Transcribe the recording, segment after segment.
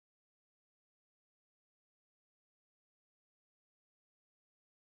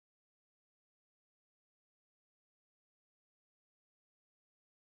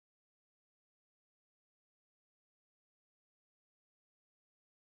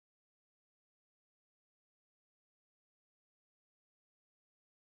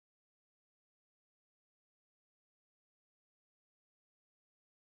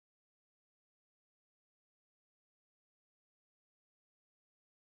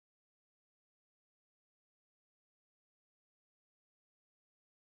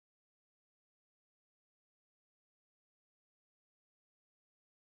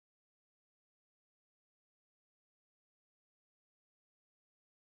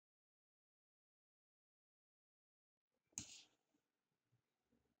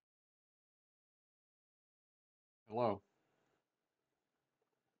Hello.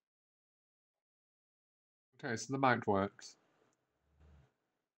 Okay, so the mic works.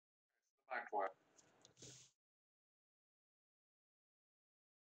 The mic works.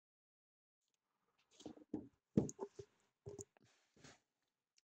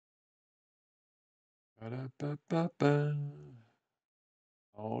 Ba-da-ba-ba-ba.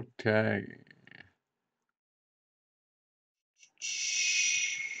 Okay. Shh.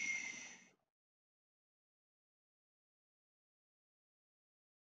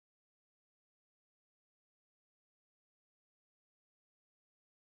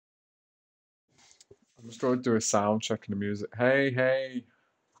 I'm just going to do a sound check in the music. Hey, hey.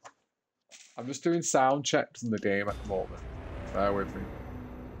 I'm just doing sound checks in the game at the moment. Bear with me.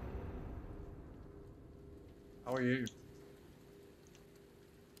 How are you?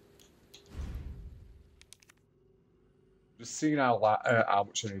 Just seeing how much I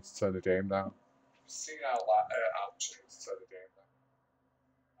need to turn the game down. Just seeing how much I need to turn the game down.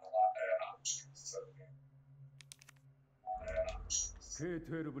 How much I need to turn the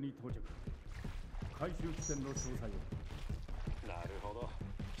game K12 に到着。回収地点の詳細を。なるほど。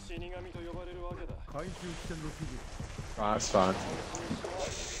死神と呼ばれるわけだ。回収地点の指示。That's fine.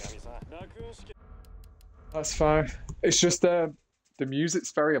 That's fine. It's just the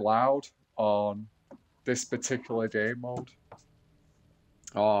music's very loud on this particular game mode.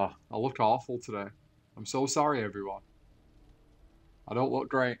 Oh, I look awful today. I'm so sorry, everyone. I don't look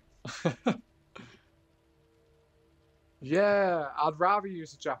great. Yeah, I'd rather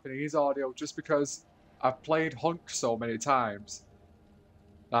use the Japanese audio just because I've played Hunk so many times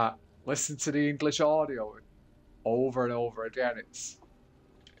that listening to the English audio over and over again, it's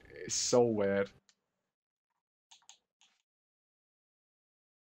so weird.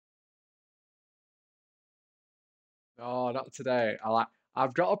 No, not today.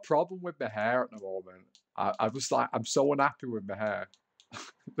 I've got a problem with my hair at the moment. I'm just like I'm so unhappy with my hair.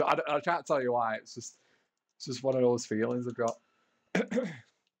 I can't tell you why. It's just one of those feelings I've got.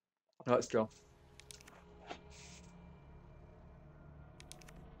 Let's go.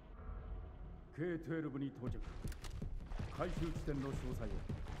 K12 に到着。回収地点の詳細を。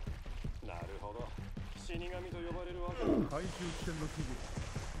なるほど。死神と呼ばれるわけだ。回収地点の指示。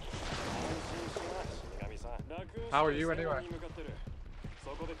死神さん。How are you anyway?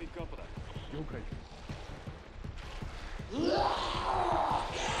 そこでピックアップだ。了解。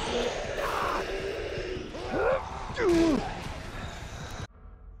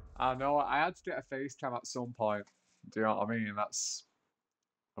I know, I had to get a face cam at some point. Do you know what I mean?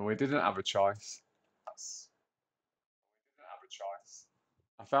 And we didn't have a choice.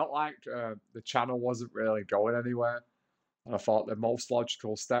 I felt like the channel wasn't really going anywhere. And I thought the most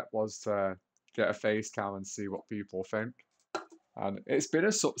logical step was to get a face cam and see what people think. And it's been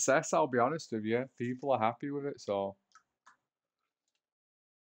a success, I'll be honest with you. People are happy with it, so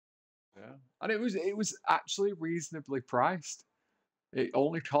yeah. And it was actually reasonably priced. It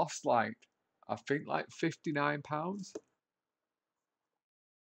only cost like I think like £59.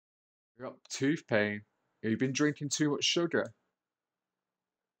 You got tooth pain. You've been drinking too much sugar.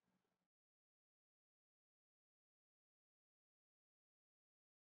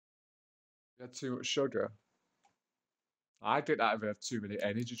 You had too much sugar. I did that if I have too many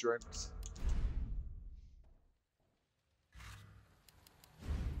energy drinks.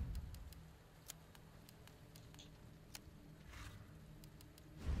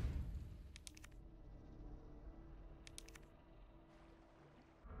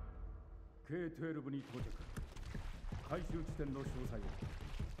 K12 に到着。回収地点の詳細を。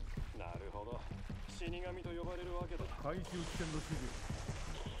なるほど。死神と呼ばれるわけだ。回収地点の指示。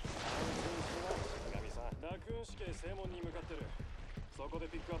死神さん。楽雲死刑正門に向かってる。そこで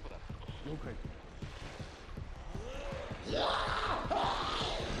ピックアップだ。了解。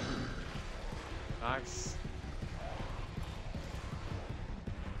Nice.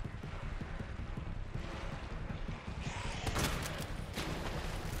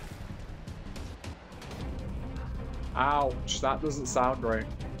 Ouch, that doesn't sound great.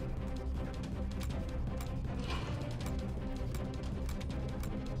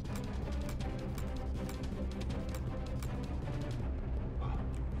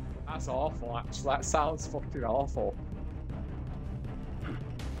 That's awful, actually. That sounds fucking awful.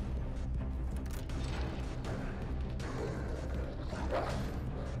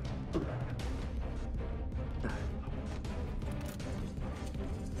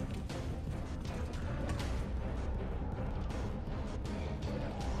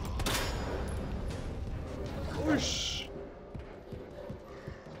 Whoosh.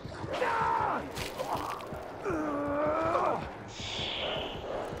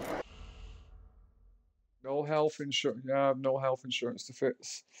 No health insurance. Yeah, I have no health insurance to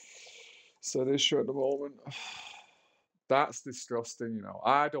fix. So this issue at the moment. That's disgusting, you know.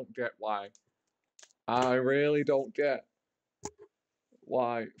 I don't get why. I really don't get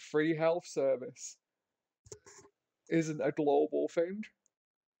why free health service isn't a global thing.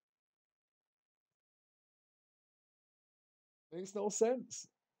 Makes no sense.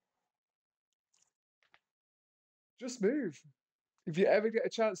 Just move. If you ever get a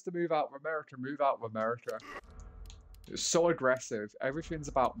chance to move out of America, move out of America. It's so aggressive. Everything's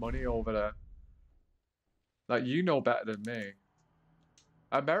about money over there. Like, you know better than me.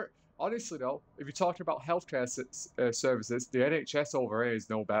 Honestly though, if you're talking about healthcare services, the NHS over here is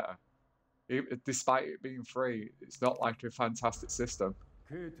no better. Despite it being free, it's not like a fantastic system.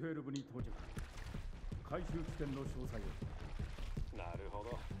 K12 に到着。回収地点の詳細を。なるほ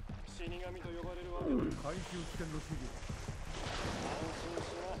ど。死神と呼ばれるわけだ。回収地点の指示。安心し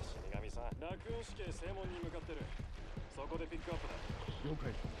な、死神さん。洛陽市警正門に向かってる。そこでピックアップだ。了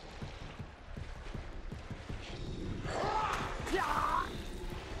解。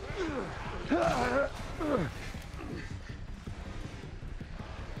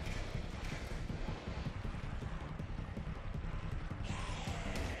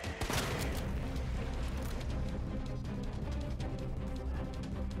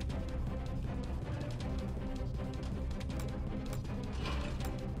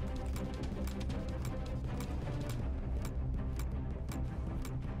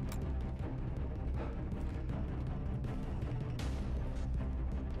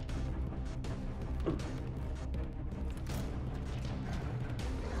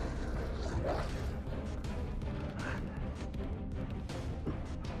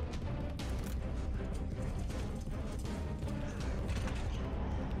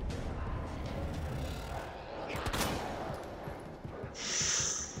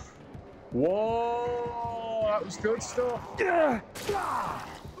Whoa, that was good stuff. Damn.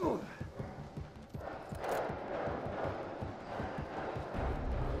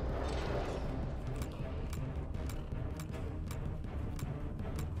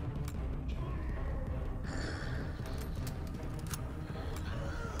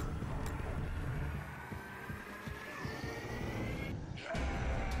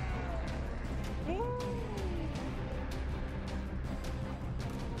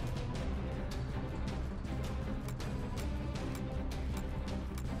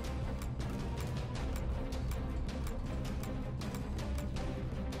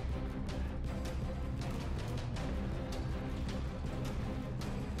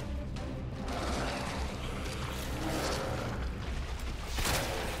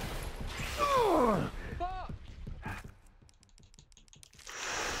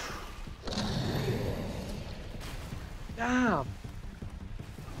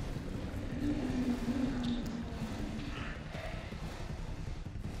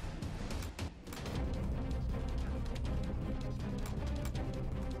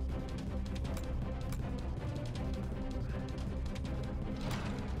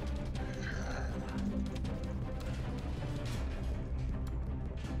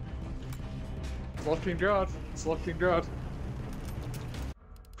 It's looking good. It's looking good.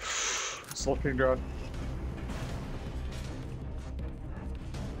 It's looking good.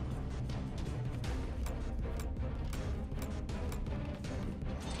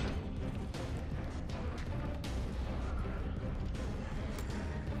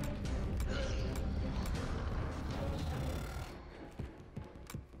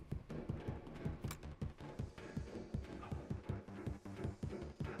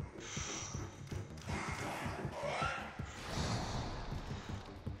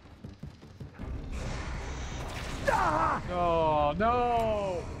 Oh,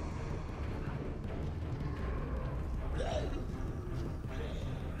 no!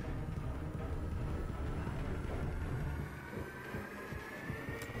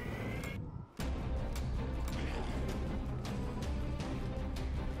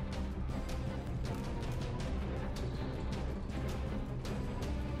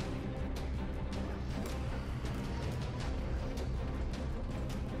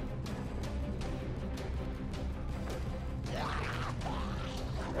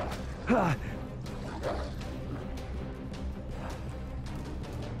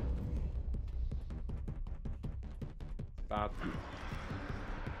 Bad.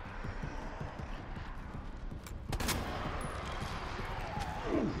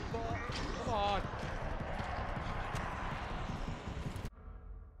 Come on.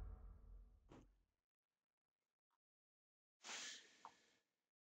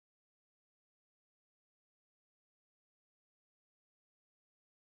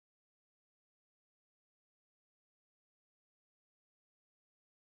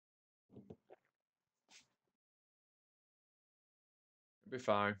 Be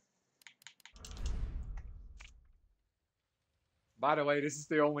fine. By the way, this is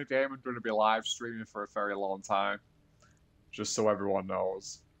the only game I'm going to be live streaming for a very long time. Just so everyone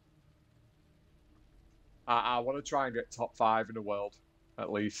knows. I want to try and get top 5 in the world,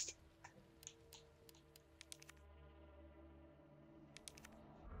 at least.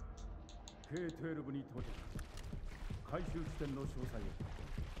 K12 に到着。回収地点の詳細を。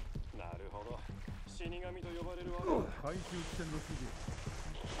なるほど。死神と呼ばれるわけだ。回収地点の指示。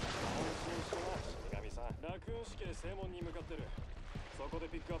安心しな、死神さん。ラクーン死刑正門に向かってる。そこで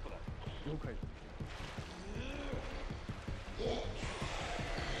ピックアップだ。了解。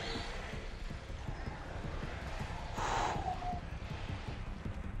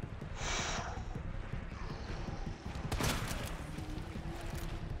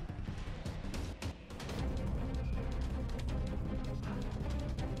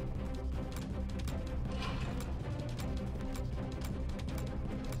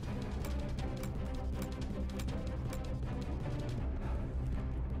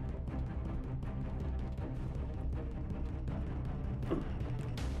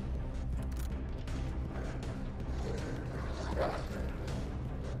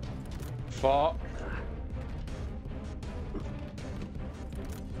Fuck.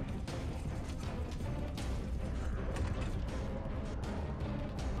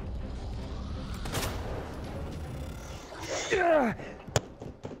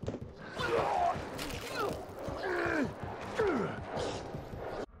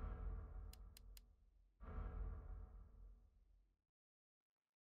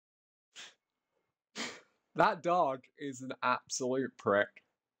 That dog is an absolute prick.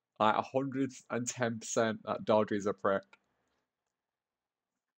 Like 110%, that dog is a prick.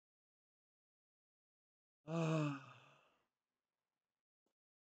 I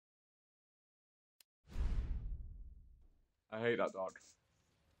hate that dog.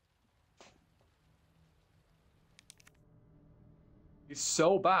 He's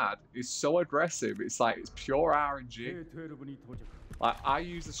so bad. He's so aggressive. It's like it's pure RNG. Like I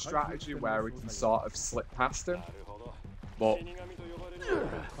use a strategy where we can sort of slip past him, but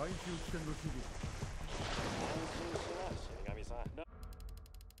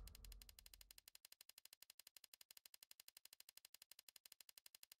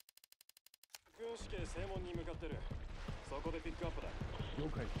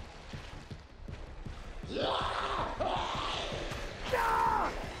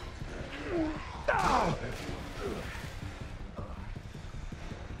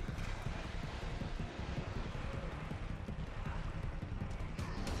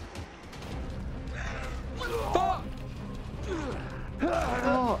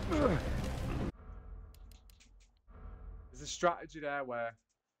there's a strategy there where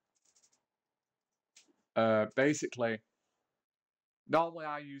basically normally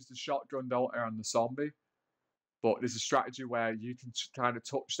I use the shotgun, don't I, on the zombie, but there's a strategy where you can kind of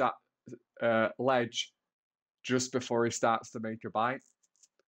touch that ledge just before he starts to make a bite,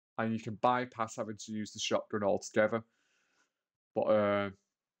 and you can bypass having to use the shotgun altogether. But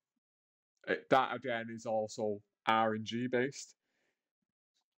that again is also RNG based,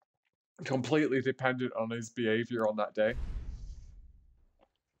 completely dependent on his behavior on that day.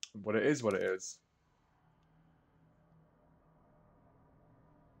 But it is what it is.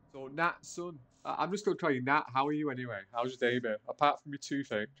 So Nat, son, I'm just gonna call you Nat. How are you anyway? How's your day been? Apart from your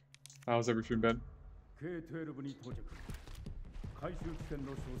toothache, how's everything been? K12 に到着。回収地点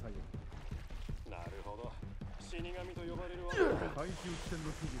の詳細を。なるほど。死神と呼ばれるわけだ。回収地点の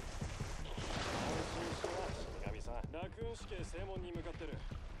指示。安心しな、死神さん。ラクーン死刑正門に向かってる。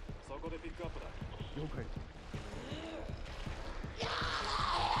そこでピックアップだ。了解。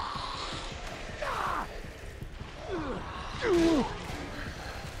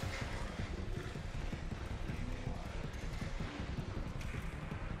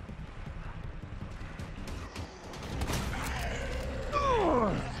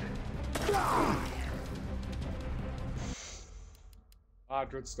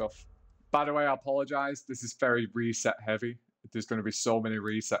Good stuff. By the way, I apologize. This is very reset heavy. There's going to be so many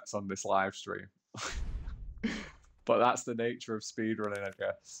resets on this live stream. But that's the nature of speedrunning, I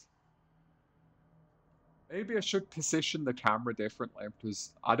guess. Maybe I should position the camera differently,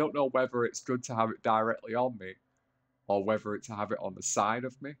 because I don't know whether it's good to have it directly on me or whether it's to have it on the side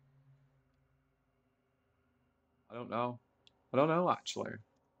of me. I don't know. I don't know, actually.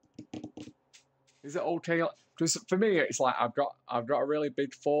 Is it okay? Because for me, it's like I've got a really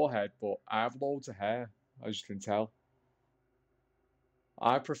big forehead, but I have loads of hair, as you can tell.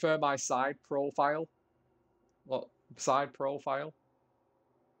 I prefer my side profile. What side profile?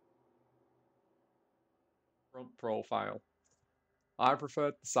 Front profile. I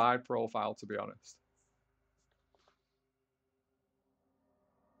preferred the side profile, to be honest.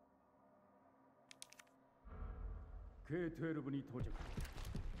 K12 に到着。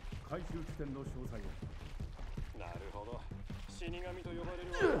回収地点の詳細を。なるほど。死神と呼ばれ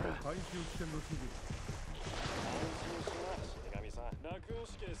るわ。回収地点の指示。安心しな、死神さん。落葉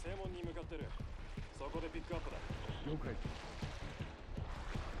死刑正門に向かってる。そこでピックアップだ。了解。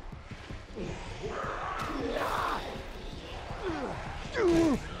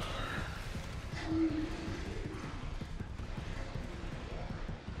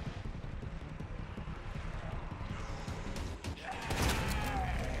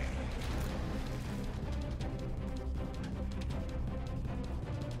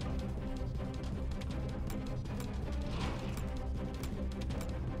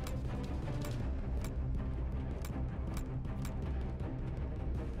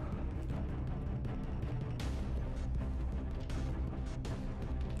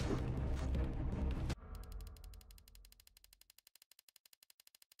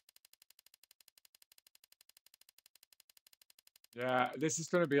Yeah, this is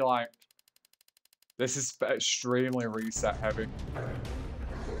going to be like... This is extremely reset heavy.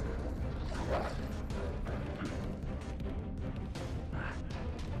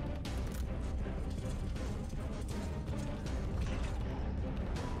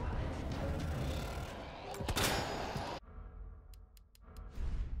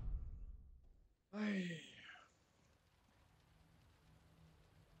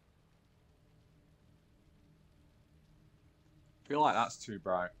 I feel like that's too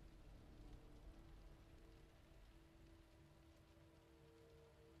bright.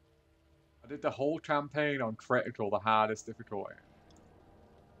 I did the whole campaign on critical, the hardest difficulty.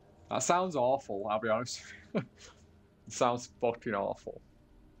 That sounds awful, I'll be honest. It sounds fucking awful.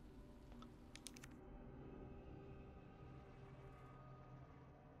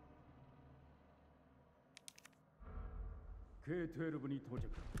 K12 に到着。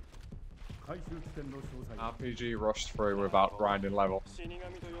回収地点の詳細。RPG rushed through without grinding level. 死神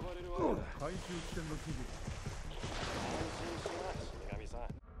と呼ばれるわ。回収地点の指示。安心しな、死神さん。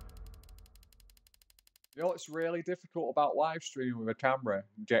You know what's really difficult about live streaming with a camera?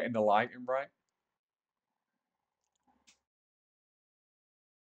 Getting the lighting right.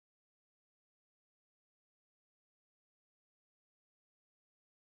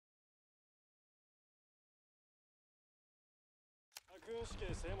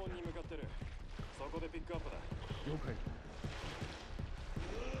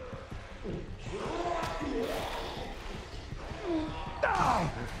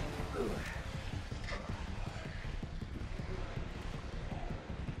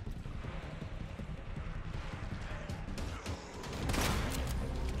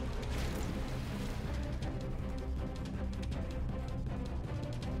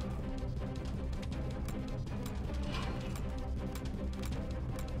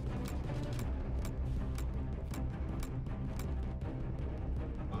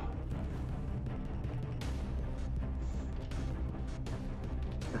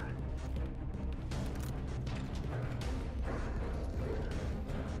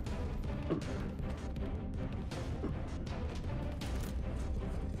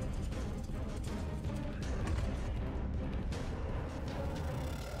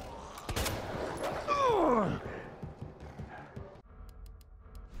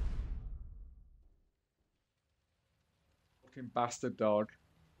 Fucking bastard dog.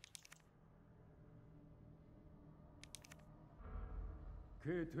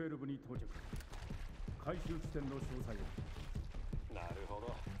 K12 に到着。回収地点の詳細を。なるほ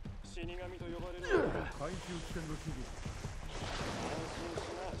ど。死神と呼ばれる。回収地点の指示。安心し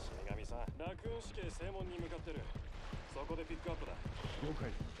な、死神さん。落葉死刑正門に向かってる。そこでピックアップだ。了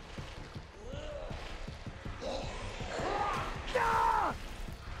解。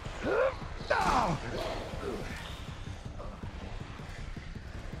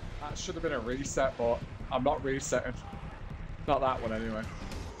That should have been a reset, but I'm not resetting. Not that one anyway.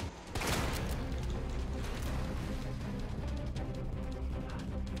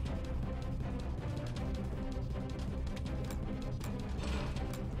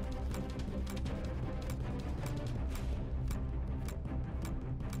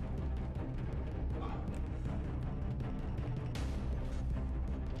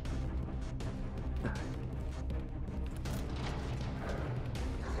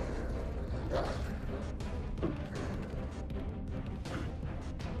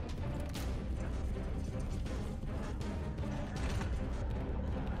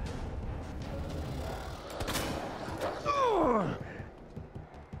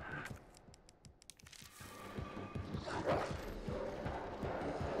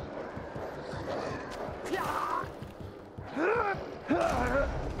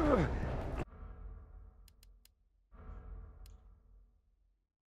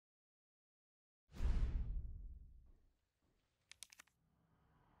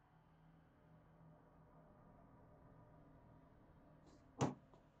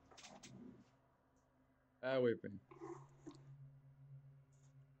 Bear with me.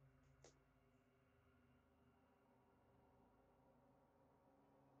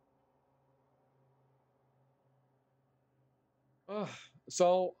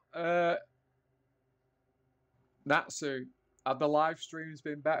 So, Natsu, have the live streams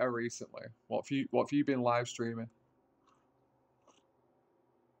been better recently? What have you been live streaming?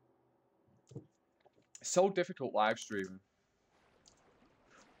 It's so difficult live streaming.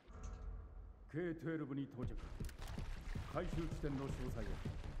 K12 に到着。回収地点の詳細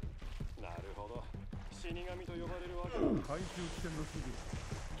を。なるほど。死神と呼ばれるわけだ。回収地点の指示。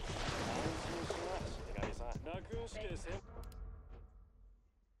安心しな、死神さん。楽運死刑専。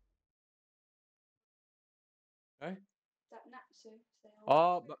Hey? That Natsu.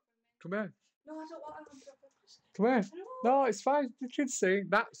 Oh, come here. No, I don't want to. Come here. No, it's fine. The kids see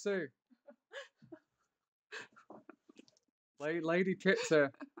Natsu. Lady Kit's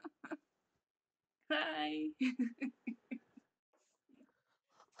here. Hi.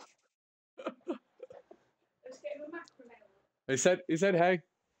 Let's get him a macrame. He said hey.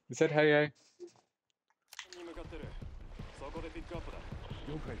 He said hey.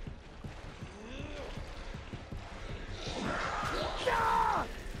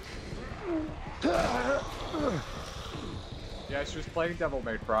 Yeah, she was playing Devil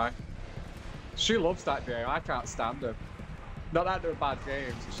May Cry. She loves that game. I can't stand her. Not that they're bad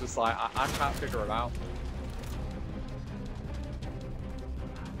games, it's just like, I can't figure them out.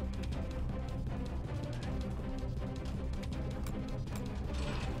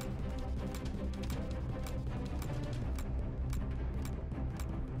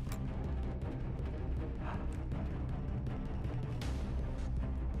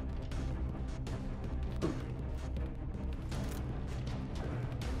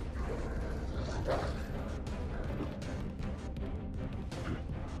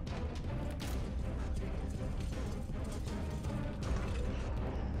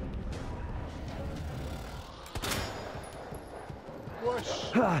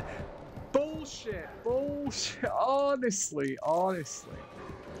 Bullshit, bullshit, honestly.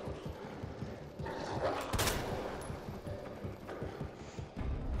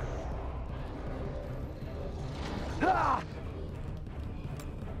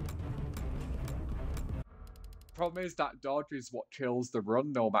 Problem is that dodge is what kills the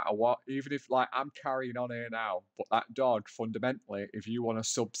run no matter what. Even if, like, I'm carrying on here now, but that dodge, fundamentally, if you want to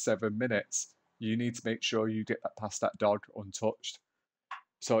sub 7 minutes, you need to make sure you get past that dodge untouched.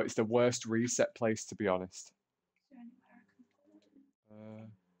 So it's the worst reset place, to be honest.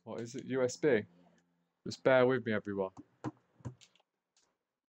 What is it? USB? Just bear with me, everyone.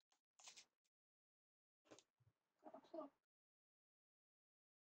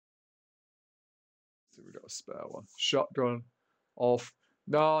 So we got a spare one. Shotgun off.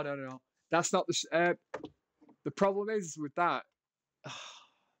 No. That's not the. The problem is with that.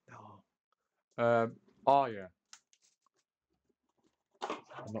 No. Oh yeah.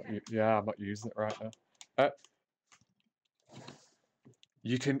 I'm not using it right now.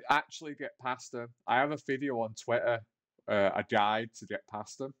 You can actually get past them. I have a video on Twitter, a guide to get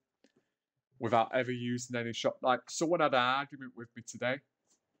past them without ever using any shot. Like, someone had an argument with me today.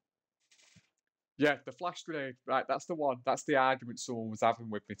 Yeah, the flash grenade. Right, that's the one. That's the argument someone was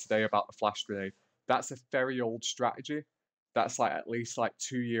having with me today about the flash grenade. That's a very old strategy. That's like at least like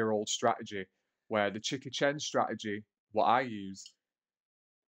 2-year-old strategy, where the Chicky Chen strategy, what I use,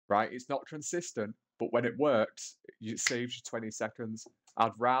 right, it's not consistent, but when it works, it saves you 20 seconds.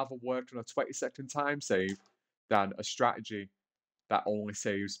 I'd rather work on a 20-second time save than a strategy that only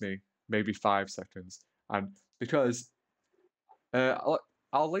saves me maybe 5 seconds. And because I'll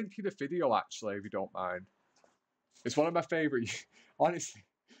link you the video actually, if you don't mind. It's one of my favorite. Honestly,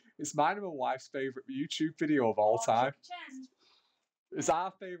 it's mine and my wife's favorite YouTube video of all time. It's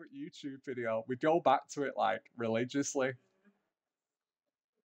our favorite YouTube video. We go back to it like religiously.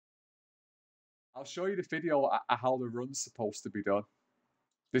 I'll show you the video how the run's supposed to be done.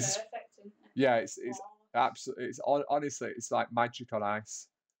 This Perfect, isn't it? Yeah, it's absolutely, honestly, it's like magic on ice.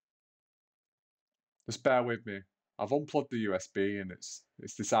 Just bear with me. I've unplugged the USB and it's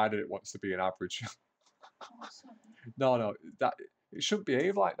decided it wants to be an average. No, that it shouldn't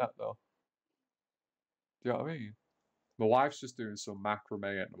behave like that though. Do you know what I mean? My wife's just doing some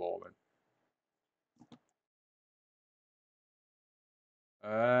macrame at the moment.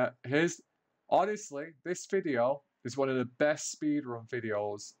 Honestly, this video is one of the best speedrun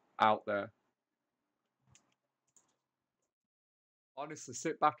videos out there. Honestly,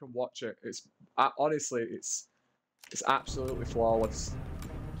 sit back and watch it. It's honestly, it's absolutely flawless.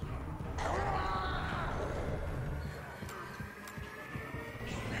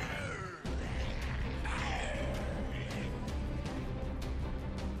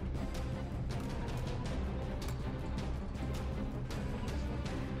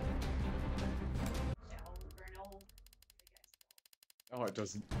 Oh, it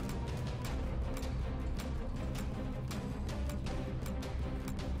doesn't.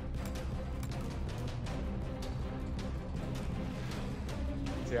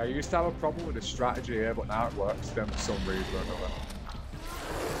 See, I used to have a problem with the strategy here, but now it works then for some reason or another.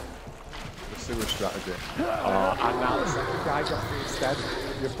 The sewer strategy. Oh, and now the second guy got me instead.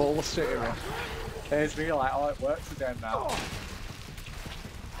 You're bullshitting me. Here's me like, oh, it works again now.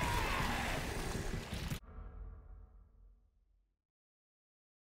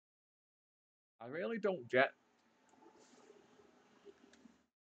 I really don't get...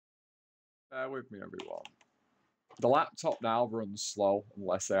 Bear with me, everyone. The laptop now runs slow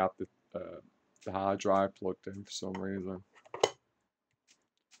unless I have the hard drive plugged in for some reason.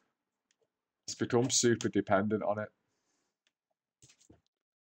 It's become super dependent on it.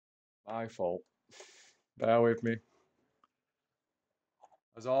 My fault. Bear with me.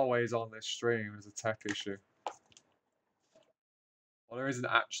 As always on this stream, there's a tech issue. Well, there isn't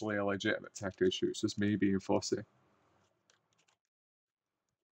actually a legitimate tech issue, it's just me being fussy.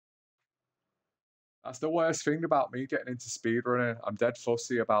 That's the worst thing about me getting into speedrunning. I'm dead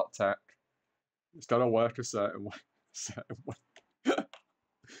fussy about tech. It's gotta work a certain way.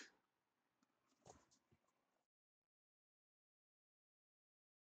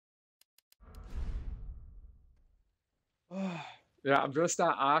 Yeah, I'm gonna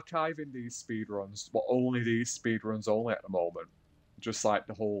start archiving these speedruns, but only these speedruns only at the moment. Just like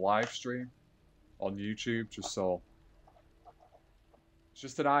the whole live stream on YouTube, just so. It's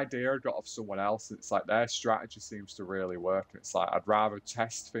just an idea I got off someone else. It's like their strategy seems to really work. It's like I'd rather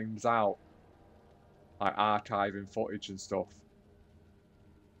test things out, like archiving footage and stuff,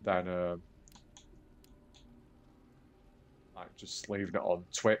 than like just leaving it on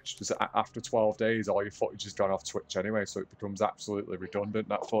Twitch. Because after 12 days, all your footage has gone off Twitch anyway, so it becomes absolutely redundant,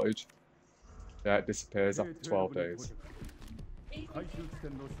 that footage. Yeah, it disappears after 12 days.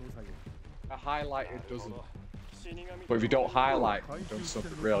 A highlighted doesn't. But if you don't highlight, you've done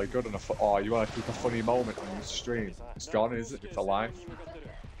something really good on oh, you want to keep a funny moment on your stream. It's gone, isn't it, for life?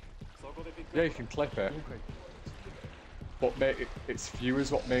 Yeah, you can clip it. But it's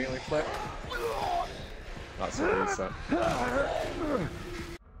viewers what mainly clip. That's what he said.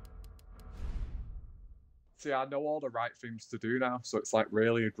 See, I know all the right things to do now, so it's like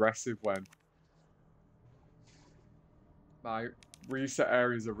really aggressive when my reset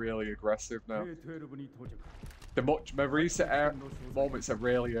areas are really aggressive now. My reset moments are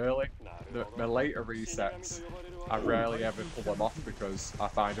really early. My later resets, I rarely ever pull them off because I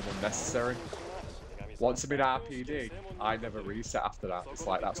find them unnecessary. Once I'm in RPD, I never reset after that. It's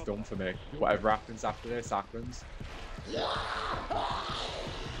like that's done for me. Whatever happens after this happens.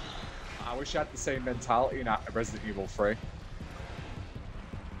 I wish I had the same mentality in Resident Evil 3.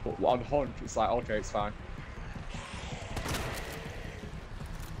 But on Hunk, it's like, okay, it's fine.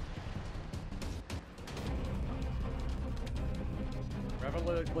 We have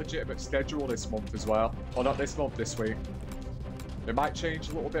a legitimate schedule this month as well. Well, not this month, this week. It might change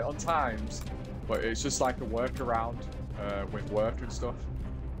a little bit on times, but it's just like a workaround with work and stuff.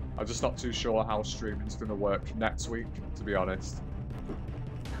 I'm just not too sure how streaming's going to work next week, to be honest.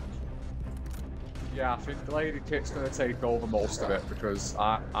 Yeah, I think Lady Kit's going to take over most of it because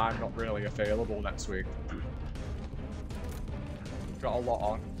I'm not really available next week. Got a lot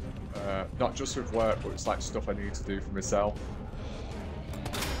on, not just with work, but it's like stuff I need to do for myself.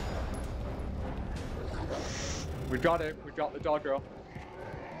 We got him. We got the doggo.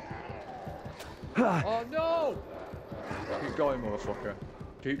 Oh no! Keep going, motherfucker.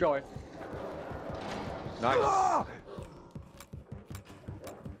 Keep going. Nice.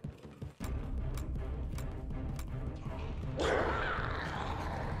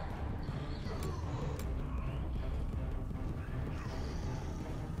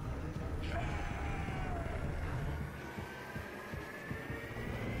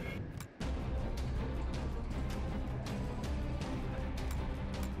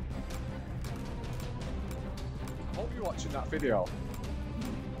 Watching that video.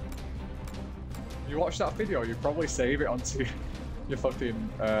 You watch that video, you probably save it onto your fucking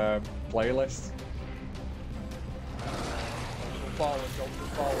playlist. Forward, go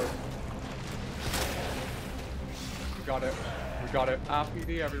forward. We got it. We got it.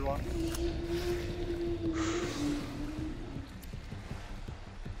 RPD, everyone.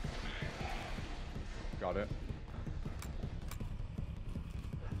 Got it.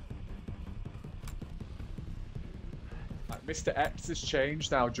 Mr. X has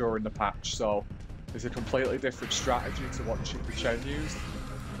changed now during the patch, so there's a completely different strategy to what Chica Chen used.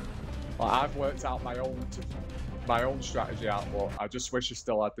 Like, I've worked out my own strategy out, but I just wish I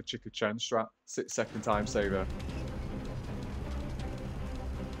still had the Chica Chen strat. 6-second time saver.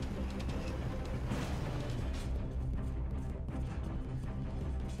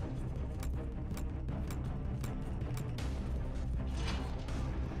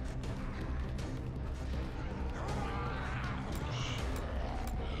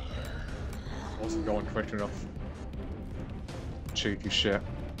 Wasn't going quick enough. Cheeky shit.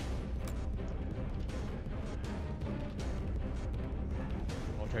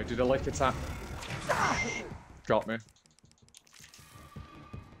 Okay, did a lick attack. Got me.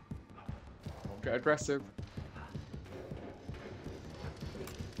 Don't get aggressive.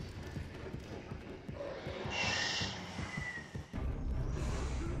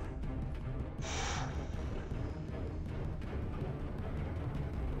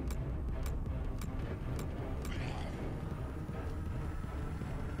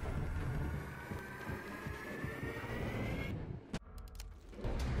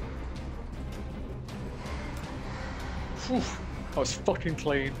 Whew, that was fucking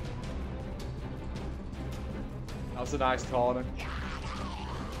clean. That was a nice corner.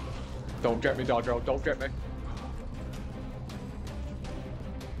 Don't get me, doggo. Don't get me.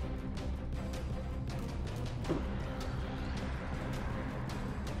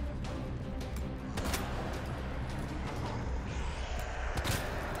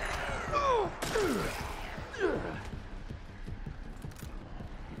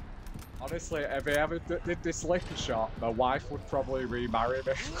 Honestly, if I ever did this liquor shot, my wife would probably remarry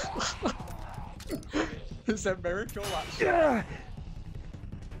me. It's a miracle, actually.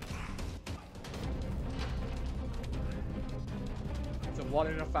 It's a 1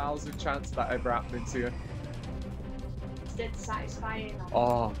 in 1,000 chance that ever happening to you. It's dead satisfying.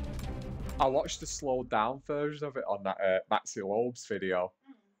 Oh, I watched the slowed down version of it on that Maxi Loeb's video,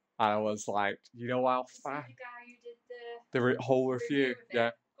 and I was like, you know how fast The guy who did the whole review, of it.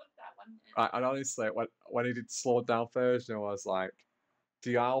 yeah. Good, that one. And honestly, when he did the slowed down version, I was like, do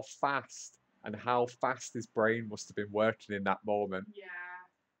you know how fast and how fast his brain must have been working in that moment? Yeah.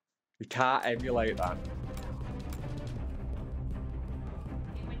 You can't emulate that.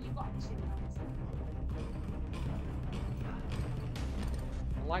 When you watch it,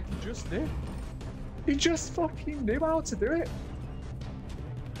 Like, he just knew. He just fucking knew how to do it.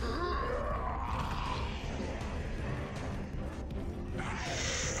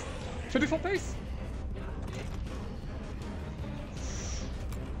 Beautiful pace.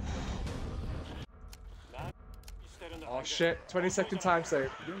 Oh shit, 20-second time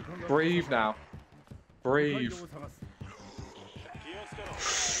save. Breathe now. Breathe.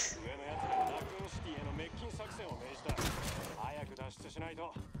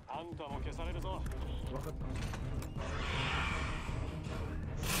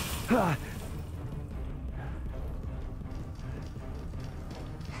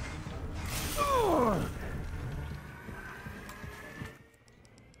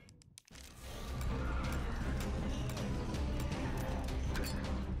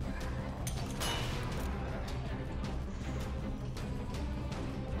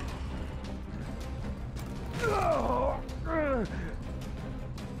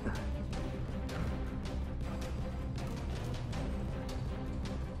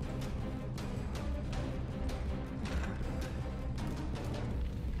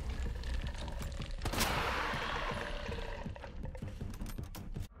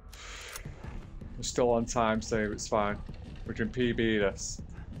 We're still on time save, it's fine. We can PB this.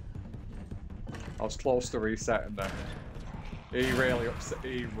 I was close to resetting there. He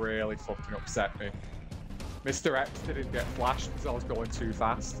really fucking upset me. Mr. X didn't get flashed because I was going too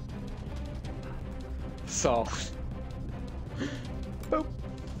fast. So... Boop.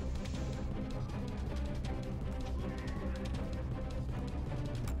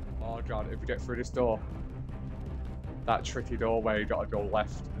 Oh god, if we get through this door, that tricky doorway, you gotta go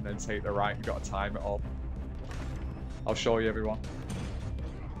left and then take the right, you gotta time it all. I'll show you everyone.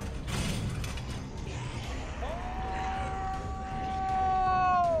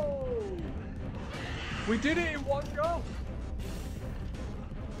 Oh! We did it in one go!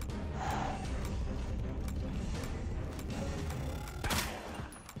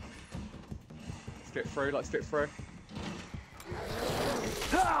 Let's get through, let's get through.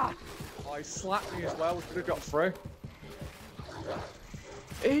 Ah! Oh, he slapped me as well, we could have got through.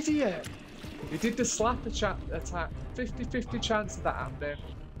 Idiot! He did the slap attack. 50-50 chance of that happening.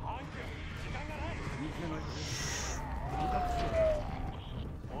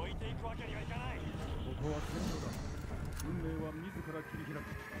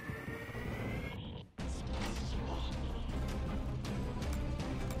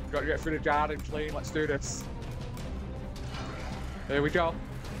 Got to get through the garden clean, let's do this. Here we go.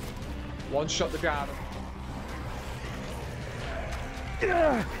 One shot the garden.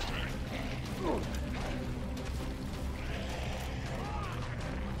 Yeah.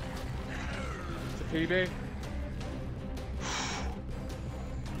 It's a PB.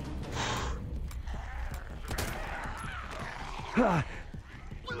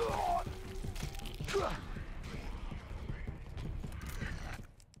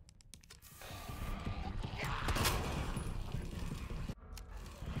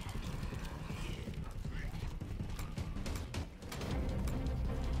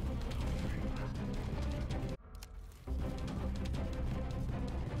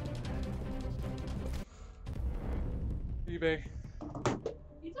 PB.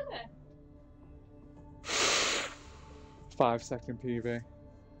 You done it? 5-second PB.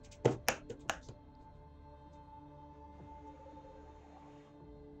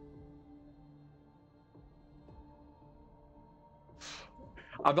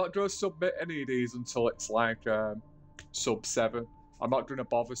 I'm not going to submit any of these until it's like sub 7. I'm not going to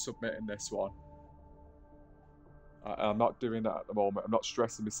bother submitting this one. I'm not doing that at the moment. I'm not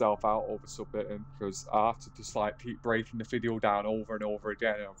stressing myself out over submitting because I have to just like keep breaking the video down over and over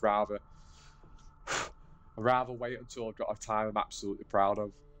again. And I'd rather wait until I've got a time I'm absolutely proud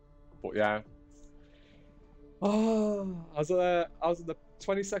of. But yeah. Oh, I was in the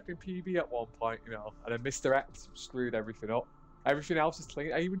 20-second PB at one point, you know, and then Mr. X screwed everything up. Everything else is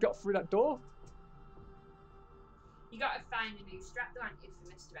clean. I even got through that door. You got to find a new strap, don't you, for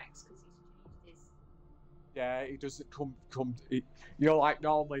Mr. X, because he's changed his. Yeah, he doesn't come. You know, like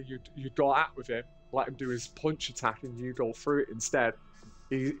normally you'd go out with him, let him do his punch attack, and you go through it instead.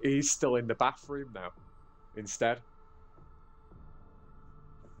 He's still in the bathroom now, instead.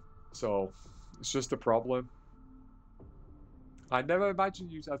 So it's just a problem. I never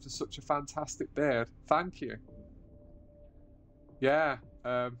imagined you'd have such a fantastic beard. Thank you. Yeah,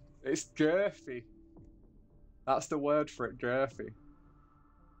 it's girthy. That's the word for it, girthy.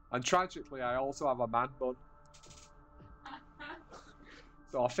 And tragically, I also have a man bun.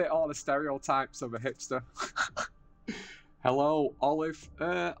 So I fit all the stereotypes of a hipster. Hello,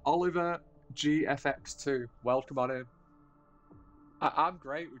 Oliver GFX2. Welcome on in. I'm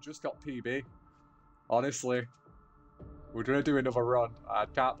great. We just got PB. Honestly, we're gonna do another run. I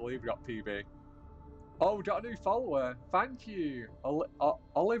can't believe we got PB. Oh, we got a new follower. Thank you,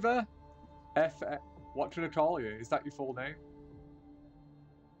 Oliver. What should I call you? Is that your full name?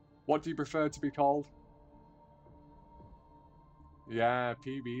 What do you prefer to be called? Yeah,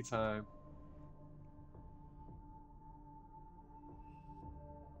 PB time.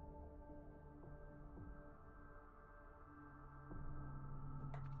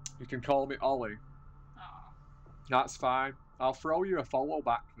 You can call me Ollie. Oh. That's fine. I'll throw you a follow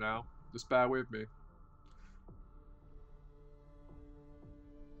back now. Just bear with me.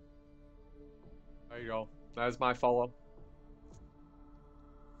 There you go. There's my follow.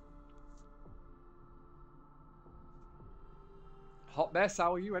 Hot mess,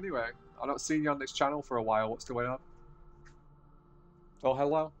 how are you anyway? I've not seen you on this channel for a while. What's going on? Oh,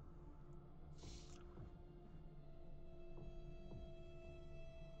 hello.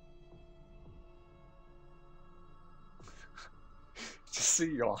 Just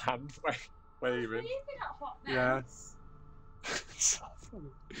see your hand waving. What do you think of hot mess? Yeah. So funny.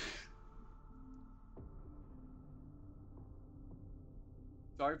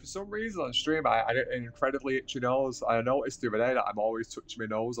 Sorry, for some reason on stream, I get an incredibly itchy nose. I noticed the other day that I'm always touching my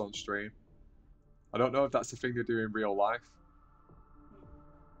nose on stream. I don't know if that's a thing to do in real life.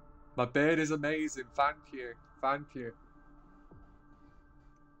 My beard is amazing. Thank you. Thank you.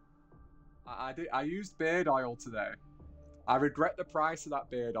 I used beard oil today. I regret the price of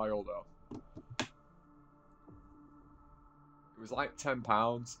that beard oil though. It was like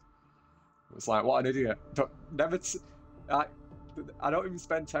 £10. It was like, what an idiot. I don't even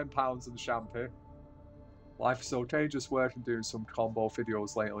spend £10 on shampoo. Life is okay, just working doing some combo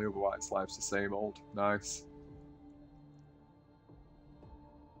videos lately, otherwise life's the same old. Nice.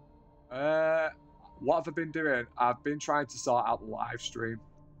 What have I been doing? I've been trying to sort out the live stream.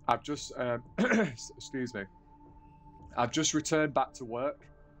 I've just, excuse me. I've just returned back to work.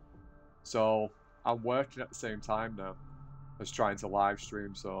 So I'm working at the same time now as trying to live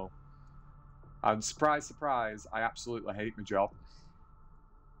stream, so. And surprise, surprise, I absolutely hate my job.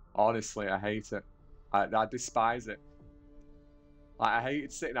 Honestly, I hate it. I despise it. Like, I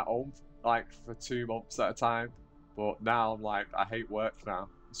hated sitting at home like for 2 months at a time, but now I'm like, I hate work now.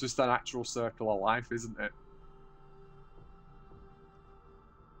 It's just a natural circle of life, isn't it?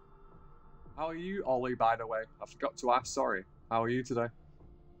 How are you, Ollie, by the way? I forgot to ask, sorry. How are you today?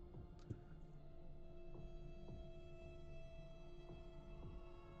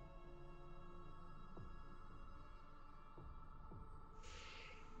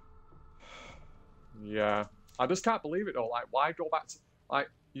 Yeah. I just can't believe it though. Like, why go back to, like,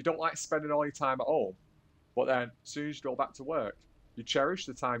 you don't like spending all your time at home, but then as soon as you go back to work, you cherish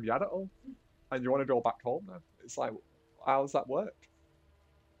the time you had at home, and you want to go back home then. It's like, how does that work?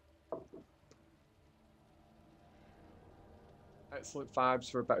 Excellent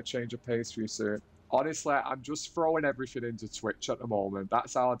vibes for a better change of pace for you soon. Honestly, I'm just throwing everything into Twitch at the moment.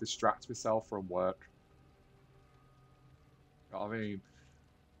 That's how I distract myself from work. You know what I mean?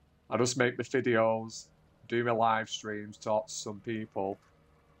 I just make my videos, do my live streams, talk to some people,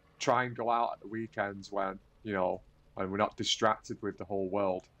 try and go out at the weekends when, you know, and we're not distracted with the whole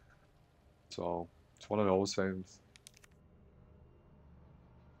world. So it's one of those things.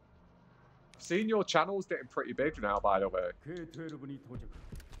 I've seen your channel's getting pretty big now, by the way.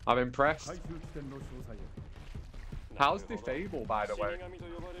 I'm impressed. How's Defable, by the way?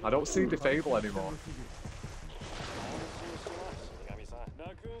 I don't see Defable anymore.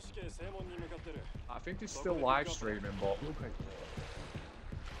 I think he's still live streaming, but...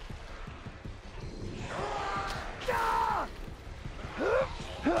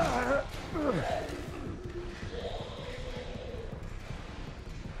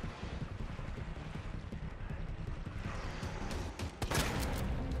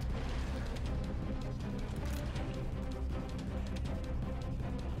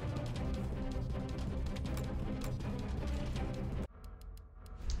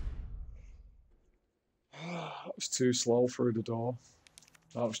 That was too slow through the door.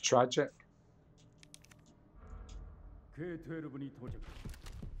 That was tragic.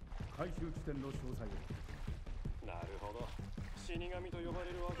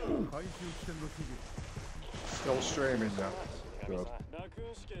 Still streaming now. Good.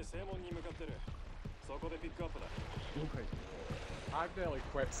 I've nearly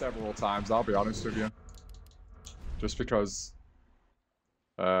quit several times, I'll be honest with you. Just because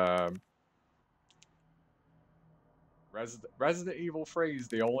Resident Evil 3 is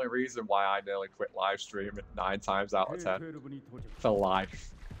the only reason why I nearly quit live streaming 9 times out of 10 for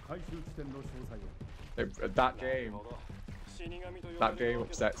life. That game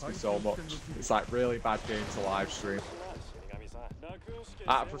upsets me so much. It's like really bad game to live stream.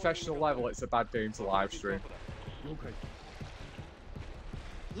 At a professional level, it's a bad game to live stream.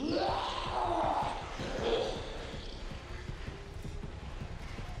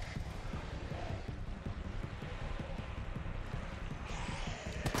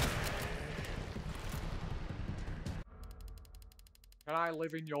 Can I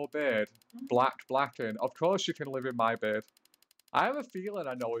live in your beard? Blacken. Of course you can live in my beard. I have a feeling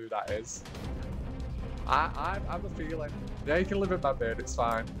I know who that is. I have a feeling. Yeah, you can live in my beard, it's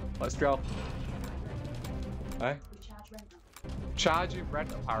fine. Let's go. Hey? Charging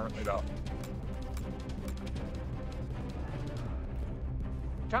rent apparently though.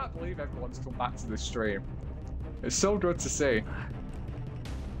 Can't believe everyone's come back to this stream. It's so good to see.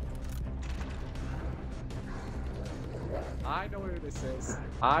 I know who this is.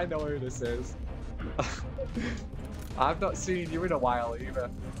 I know who this is. I've not seen you in a while either.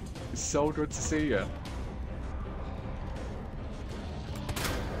 It's so good to see you.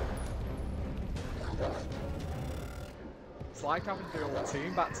 It's like having the whole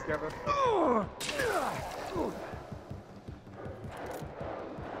team back together.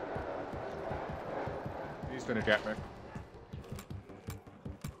 He's gonna get me.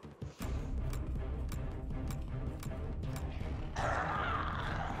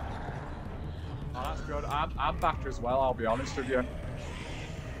 Oh, that's good. I'm back as well, I'll be honest with you.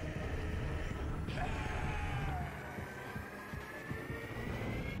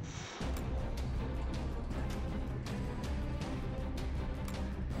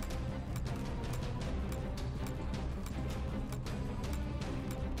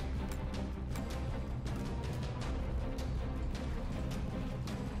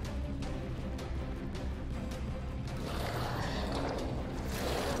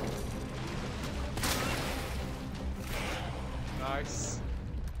 Nice.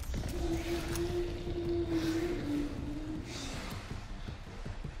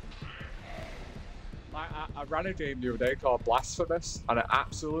 I ran a game the other day called Blasphemous, and I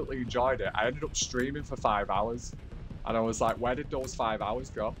absolutely enjoyed it. I ended up streaming for 5 hours, and I was like, where did those 5 hours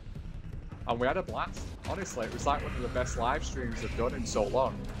go? And we had a blast. Honestly, it was like one of the best live streams I've done in so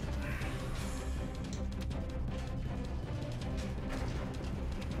long.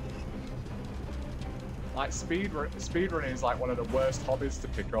 Like speedrunning is like one of the worst hobbies to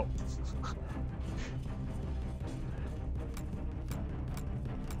pick up.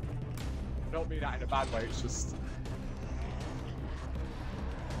 I don't mean that in a bad way, it's just...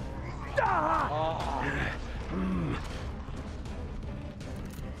 Oh.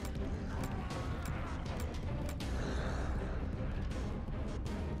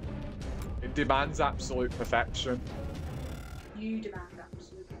 It demands absolute perfection. You demand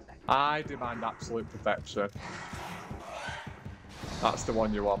absolute perfection. I demand absolute perfection. That's the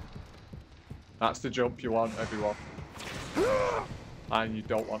one you want. That's the jump you want, everyone. And you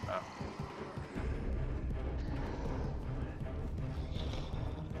don't want that.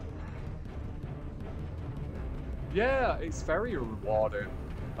 Yeah, it's very rewarding.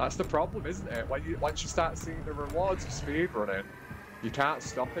 That's the problem, isn't it? Once you start seeing the rewards of speedrunning, you can't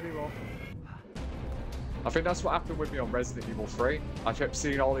stop anymore. I think that's what happened with me on Resident Evil 3. I kept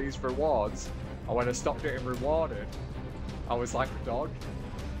seeing all these rewards, and when I stopped getting rewarded, I was like a dog,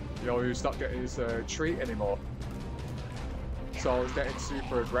 you know, who's not getting his treat anymore. So I was getting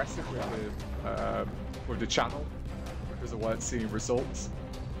super aggressive with the channel because I weren't seeing results.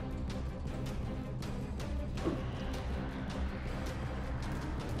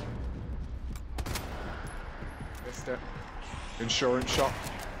 Missed it. Insurance shot.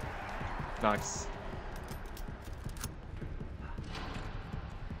 Nice.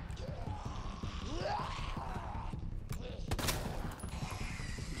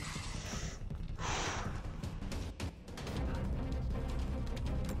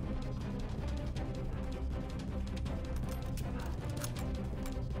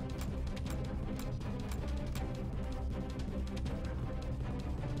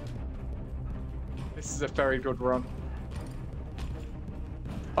 This is a very good run.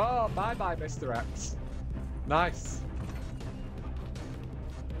 Oh, bye-bye, Mr. X. Nice.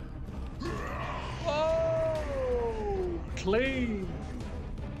 Oh, clean.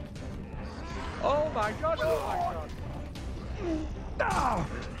 Oh my god, oh my god. Ah!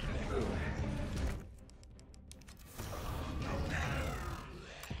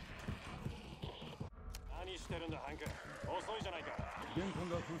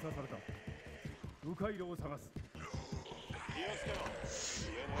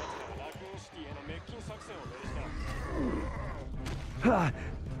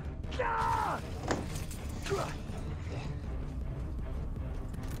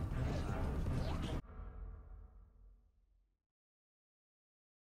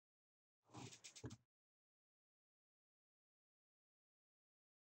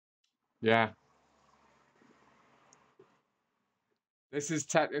 Yeah. This is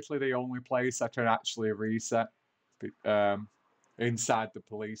technically the only place I can actually reset inside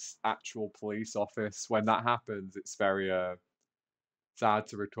the actual police office. When that happens, it's very it's hard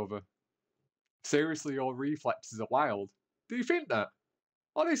to recover. Seriously, your reflexes are wild. Do you think that?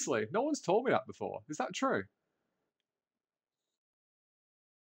 Honestly, no one's told me that before. Is that true?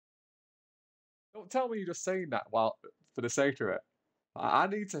 Don't tell me you're just saying that for the sake of it. I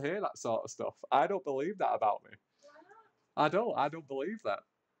need to hear that sort of stuff. I don't believe that about me. I don't believe that.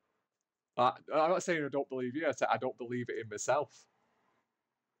 I'm not saying I don't believe you. I don't believe it in myself.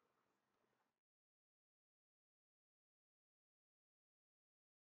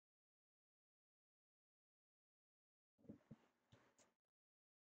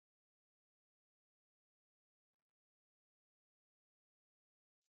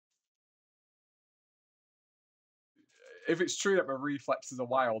 If it's true that my reflexes are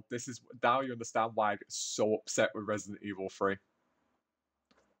wild, this is now you understand why I get so upset with Resident Evil 3.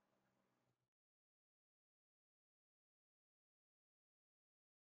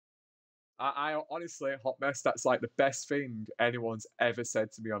 I honestly, Hot Mess, that's like the best thing anyone's ever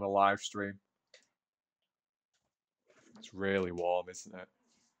said to me on a live stream. It's really warm, isn't it?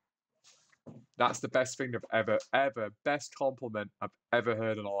 That's the best thing I've best compliment I've ever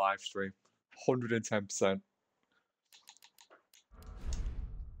heard on a live stream. 110%.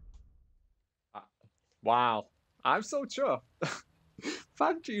 Wow. I'm so chuffed.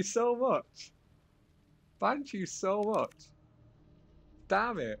 Thank you so much. Thank you so much.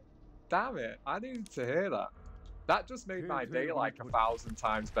 Damn it. Damn it. I needed to hear that. That just made my day like 1,000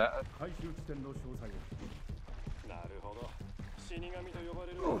 times better. If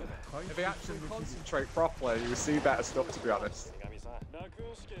you actually concentrate properly, you see better stuff, to be honest.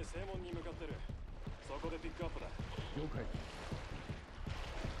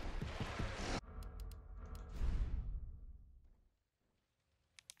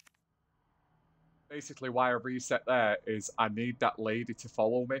 Basically, why I reset there is I need that lady to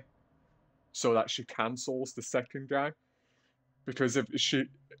follow me so that she cancels the second guy. Because if she,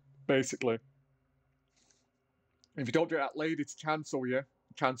 basically, if you don't get that lady to cancel you,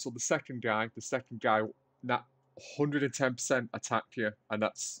 cancel the second guy that 110% attack you, and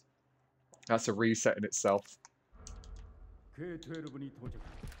that's a reset in itself.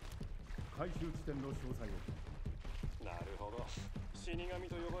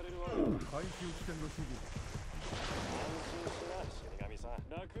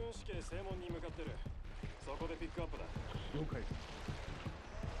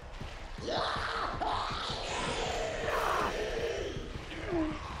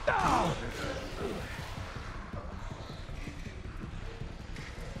 Oh.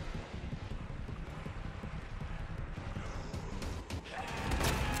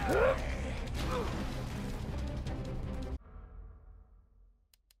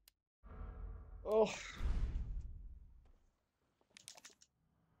 Oh.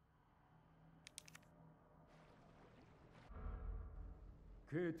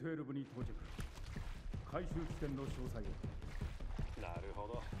 K12 に到着。回収地点の詳細を。なるほ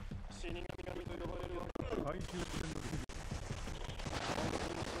ど。死神と呼ばれるわけ。回収地点の指示。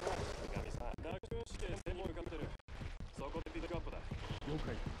死神さん。落中試験に向かってる。そこでピックアップだ。了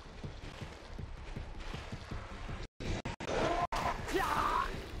解。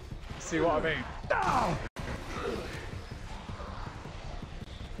See what I mean?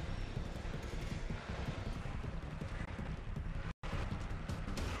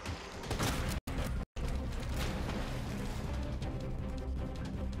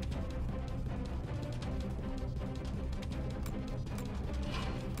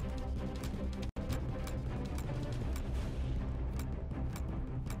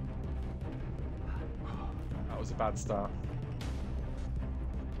 That was a bad start.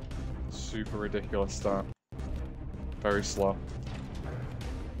 Super ridiculous start. Very slow.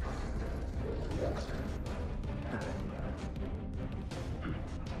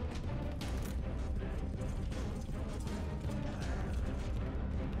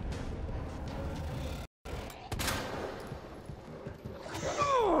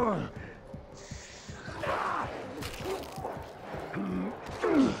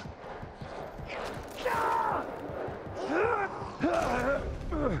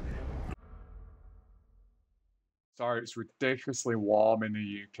 Sorry, it's ridiculously warm in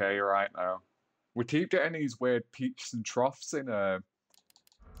the UK right now. We keep getting these weird peaks and troughs in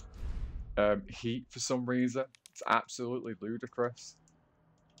heat for some reason. It's absolutely ludicrous.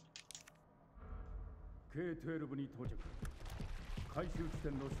 K12 に到着。回収地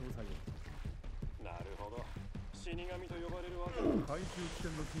点の詳細を。なるほど。死神と呼ばれるわけ。回収地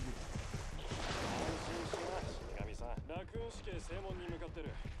点の指示。安心しな、死神さん。落雲死刑正門に向かってる。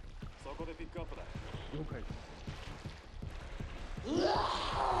そこでピックアップだ。了解。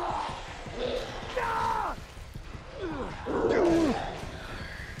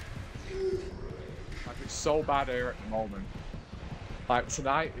Like, it's so bad here at the moment. Like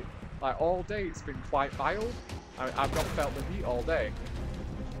tonight, like all day it's been quite mild. I've not felt the heat all day.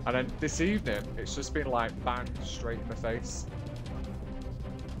 And then this evening, it's just been like bang straight in the face.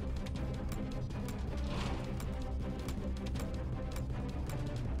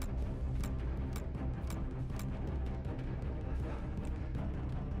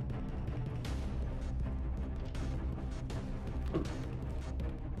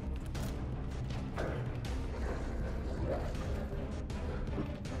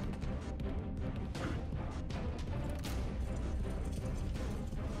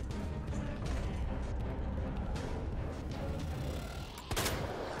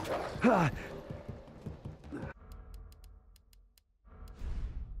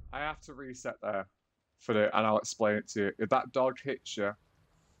 I have to reset there for the, and I'll explain it to you. If that dog hits you,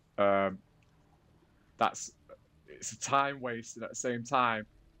 it's a time waste, and at the same time,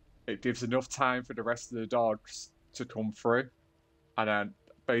 it gives enough time for the rest of the dogs to come through, and then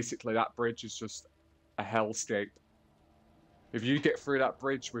basically that bridge is just a hellscape. If you get through that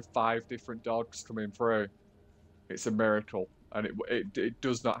bridge with 5 different dogs coming through, it's a miracle, and it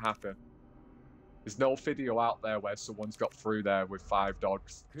does not happen. There's no video out there where someone's got through there with 5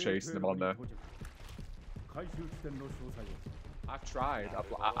 dogs chasing them on there. I've tried.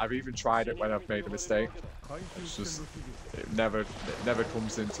 I've even tried it when I've made a mistake. It's just it never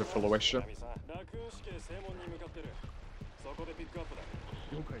comes into fruition.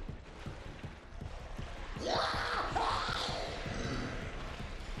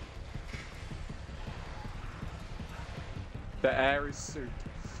 The air is soup.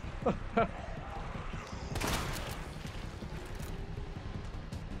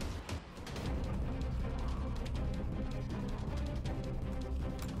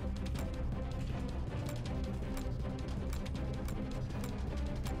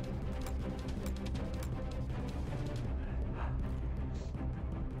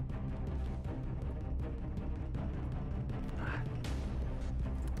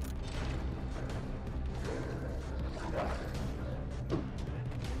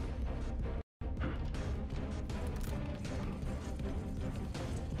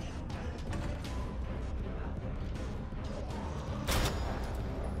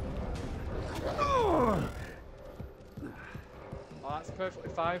 That's perfectly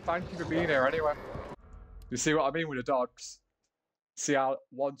fine. Thank you for being here anyway. You see what I mean with the dogs? See how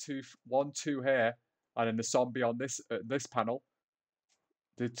 1, 2 here, and then the zombie on this panel.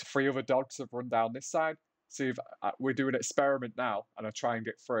 The 3 other dogs have run down this side. See if we do an experiment now, and I try and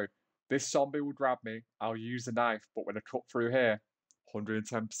get through. This zombie will grab me. I'll use a knife, but when I cut through here,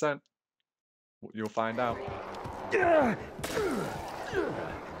 110%. You'll find out. There's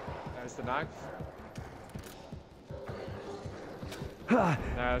the knife.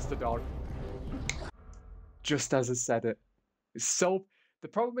 There's the dog. Just as I said it. It's so. The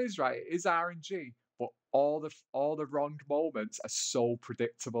problem is, right, it is RNG, but all the wrong moments are so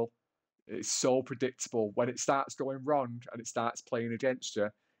predictable. It's so predictable. When it starts going wrong and it starts playing against you,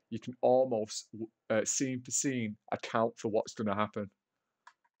 you can almost scene for scene account for what's going to happen.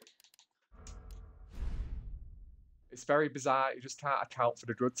 It's very bizarre. You just can't account for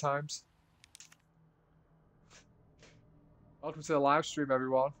the good times. Welcome to the live stream,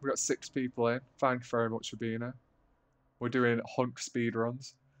 everyone. We've got 6 people in. Thank you very much for being here. We're doing Hunk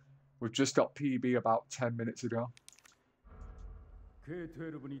speedruns. We've just got PB about 10 minutes ago.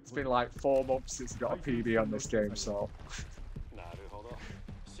 It's been like 4 months since we got a PB on this game, so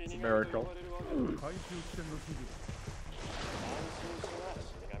it's a miracle.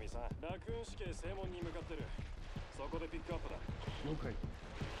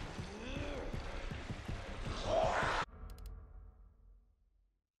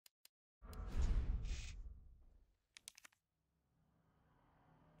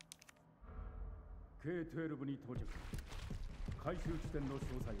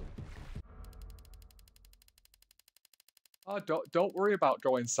 Oh, don't worry about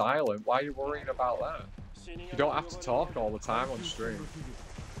going silent. Why are you worrying about that? You don't have to talk all the time on stream.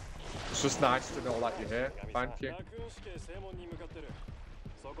 It's just nice to know that you're here. Thank you.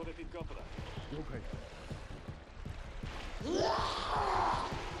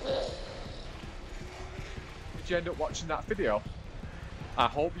 Did you end up watching that video? I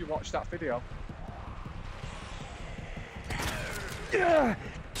hope you watched that video.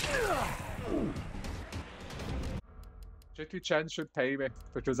 Chicky Chen should pay me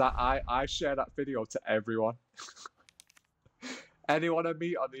because I share that video to everyone. Anyone I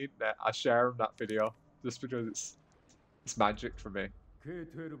meet on the internet, I share them that video just because it's magic for me.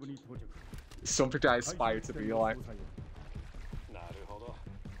 It's something I aspire to be like.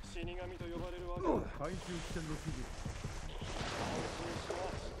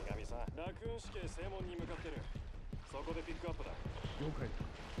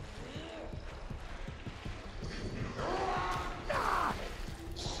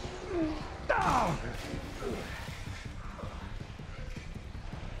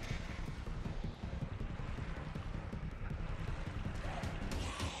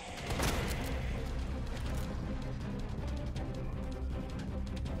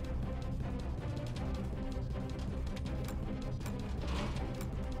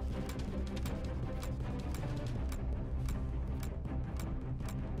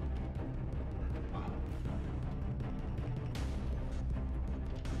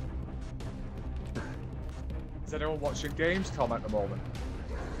 Is anyone watching Gamescom at the moment?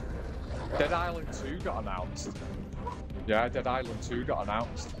 Dead Island 2 got announced. Yeah, Dead Island 2 got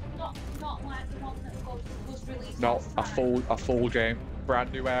announced. Not like the one that was released. No, a full game,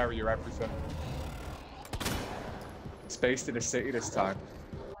 brand new area, everything. It's based in a city this time.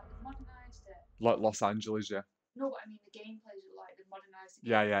 Like they've modernised it. Like Los Angeles, yeah. No, but I mean the gameplay's like they've modernised it.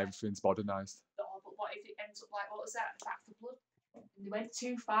 Yeah, everything's modernised. Oh, but what if it ends up like what was that? Back for Blood? They went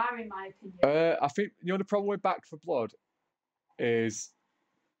too far, in my opinion. I think the problem with Back 4 Blood is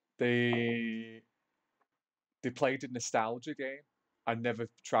they played a nostalgia game and never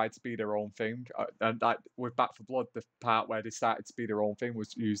tried to be their own thing. And that with Back 4 Blood, the part where they started to be their own thing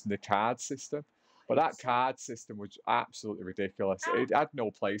was using the card system. But that card system was absolutely ridiculous. It had no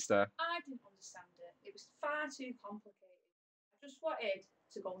place there. I didn't understand it. It was far too complicated. I just wanted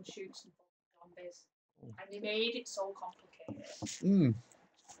to go and shoot some zombies. And they made it so complicated.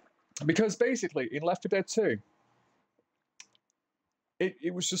 Because basically, in Left 4 Dead 2,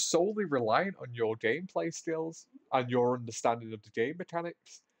 it was just solely reliant on your gameplay skills and your understanding of the game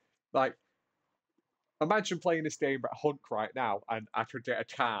mechanics. Like, imagine playing this game at Hunk right now, and I could get a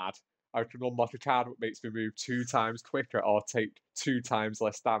card. I could unlock a card that makes me move 2 times quicker or take 2 times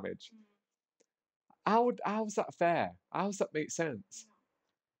less damage. How's that fair? How does that make sense?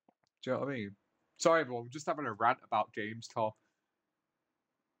 Do you know what I mean? Sorry, everyone. We're just having a rant about Gamescom.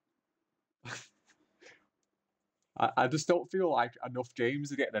 I just don't feel like enough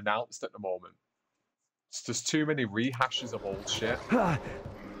games are getting announced at the moment. It's just too many rehashes of old shit. Why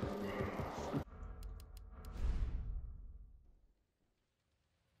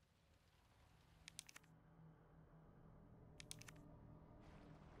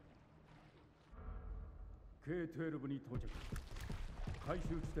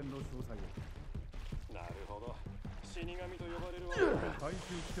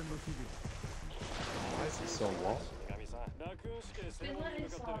is it so long?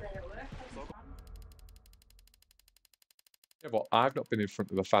 Yeah, but I've not been in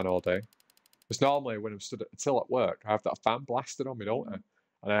front of the fan all day. Because normally when I'm stood at the till at work, I have that fan blasting on me, don't I?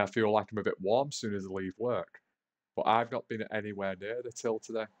 And I feel like I'm a bit warm as soon as I leave work. But I've not been anywhere near the till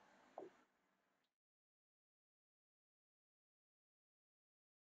today.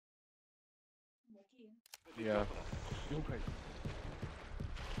 Yeah. Okay.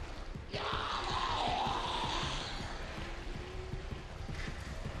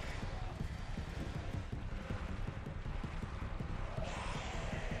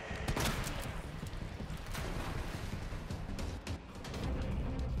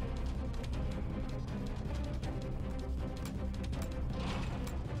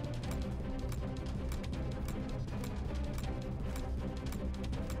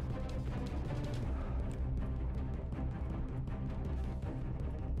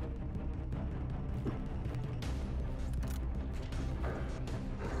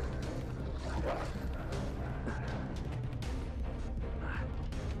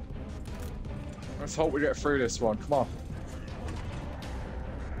 Let's hope we get through this one. Come on.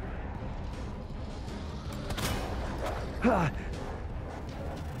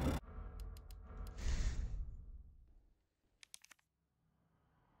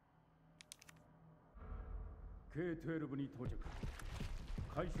 K12 に到着。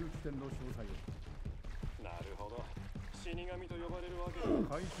回収地点の詳細を。なるほど。死神と呼ばれるわけだ。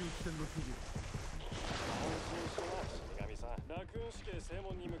回収地点の指示。安心しろ、死神さん。ラクーン死刑正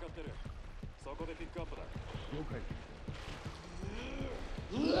門に向かってる。そこでピックアップだ。了解。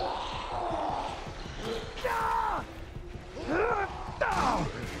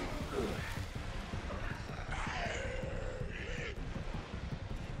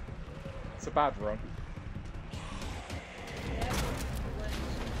It's a bad run.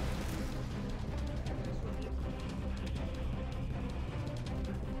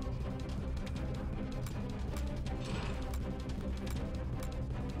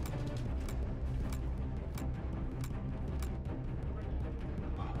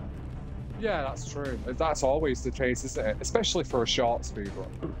 Yeah, that's true. That's always the case, isn't it? Especially for a short speedrun.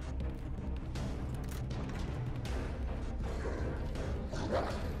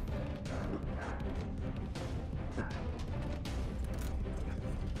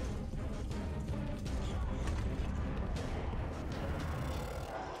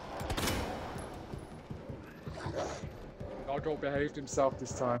 Doggo behaved himself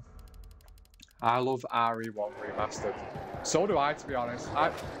this time. I love RE1 Remastered. So do I, to be honest.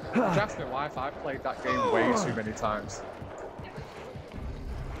 Just in life, I've played that game way too many times.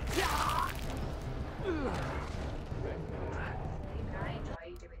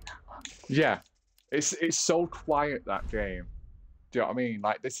 Yeah, it's so quiet, that game. Do you know what I mean?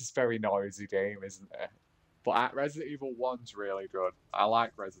 Like, this is a very noisy game, isn't it? But Resident Evil 1's really good. I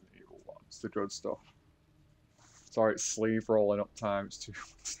like Resident Evil 1. It's the good stuff. Sorry, it's sleeve rolling up time. It's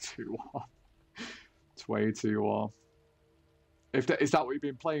too warm. It's way too warm. Is that what you've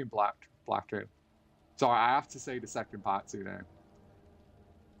been playing, Blackin? Sorry, I have to say the second part to you now.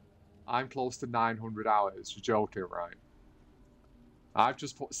 I'm close to 900 hours. You're joking, right? I've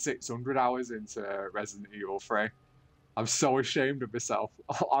just put 600 hours into Resident Evil 3. I'm so ashamed of myself.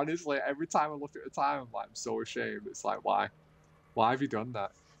 Honestly, every time I look at the time, I'm like, I'm so ashamed. It's like, why? Why have you done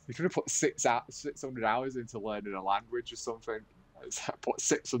that? You could have put 600 hours into learning a language or something. I put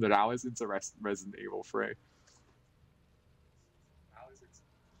 600 hours into Resident Evil 3.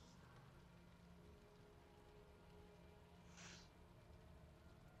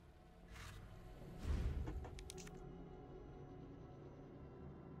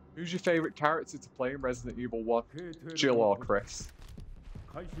 Who's your favourite character to play in Resident Evil 1? Jill or Chris?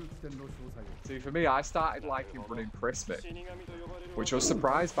 See, for me, I started liking running Chris, which I was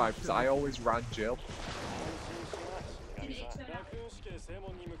surprised by because I always ran Jill.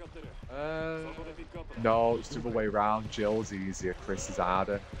 No, it's the other way around. Jill's easier, Chris is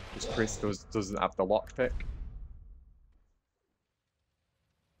harder. Because Chris doesn't have the lockpick.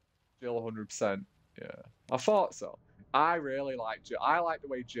 Jill 100%, yeah. I thought so. I really like Jill. I like the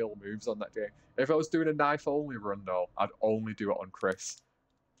way Jill moves on that game. If I was doing a knife-only run, though, I'd only do it on Chris.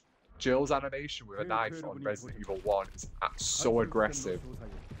 Jill's animation with a knife on Resident Evil 1 is so aggressive.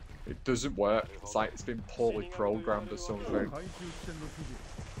 It doesn't work. It's like it's been poorly programmed or something.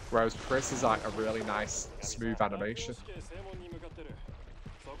 Whereas Chris is like a really nice, smooth animation.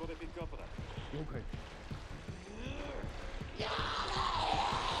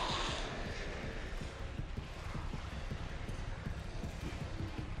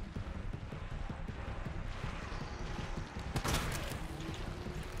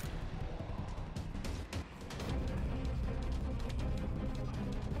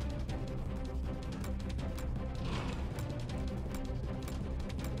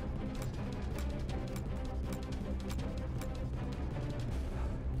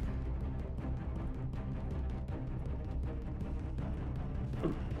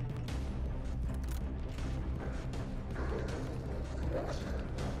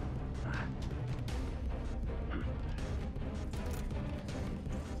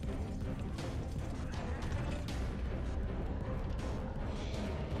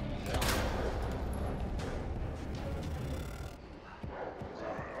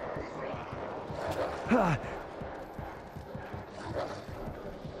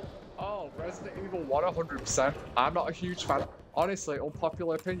 Oh, Resident Evil 1, 100%. I'm not a huge fan. Honestly,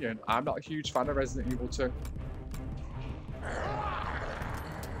 unpopular opinion, I'm not a huge fan of Resident Evil 2.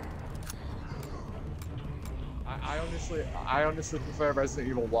 I honestly prefer Resident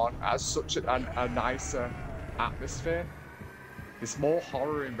Evil 1. It has such a nicer atmosphere. There's more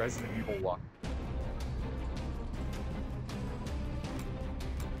horror in Resident Evil 1.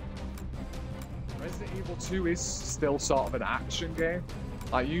 Resident Evil 2 is still sort of an action game.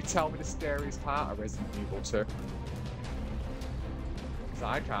 Like, you tell me the scariest part of Resident Evil 2. Because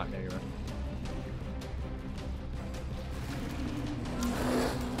I can't name it.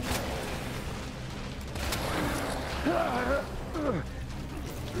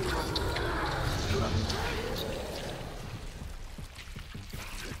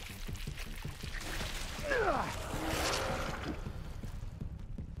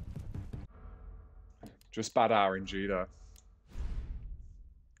 Just bad RNG though.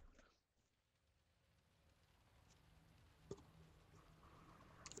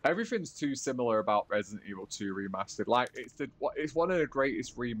 Everything's too similar about Resident Evil 2 Remastered. Like, it's one of the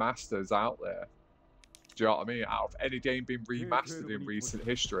greatest remasters out there. Do you know what I mean? Out of any game being remastered in recent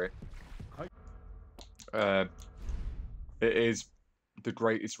history, it is the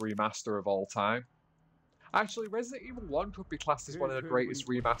greatest remaster of all time. Actually, Resident Evil 1 could be classed as one of the greatest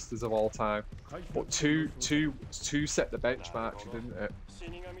remasters of all time. But 2 set the benchmark, didn't it?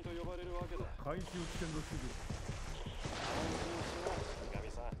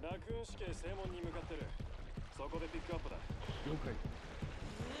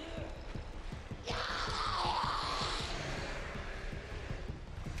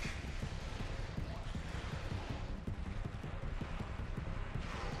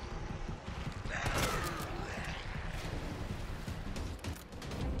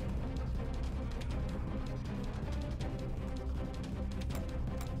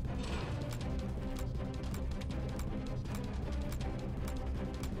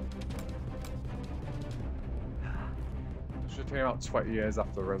 Came out 20 years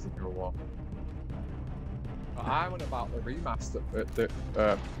after Resident Evil 1. But I went about the remaster.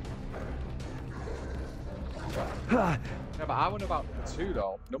 Yeah, but I went about number 2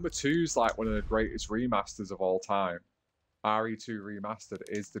 though. Number 2's like one of the greatest remasters of all time. RE2 Remastered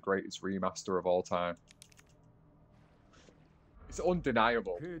is the greatest remaster of all time. It's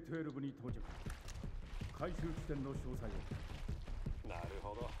undeniable.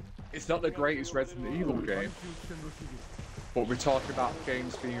 It's not the greatest Resident Evil game. But we're talking about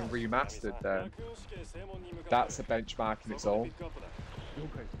games being remastered then. That's a benchmark in its own.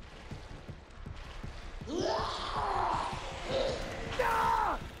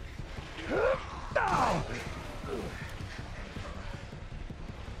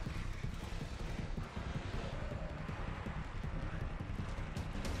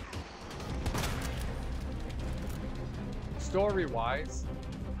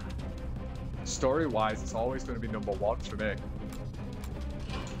 Story-wise, it's always going to be number 1 for me.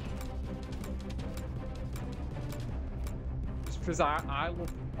 Just because I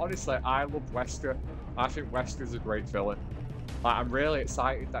love, honestly, I love Wesker. I think Wesker's a great villain. Like, I'm really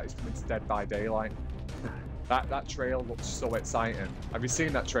excited that he's coming to Dead by Daylight. That trailer looks so exciting. Have you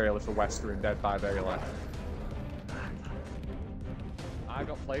seen that trailer for Wesker in Dead by Daylight? I've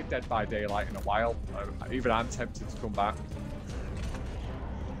not played Dead by Daylight in a while. Even I'm tempted to come back.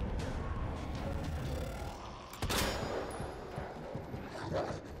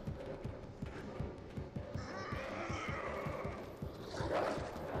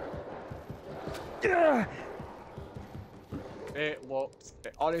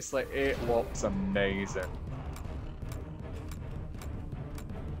 Honestly, it looks amazing.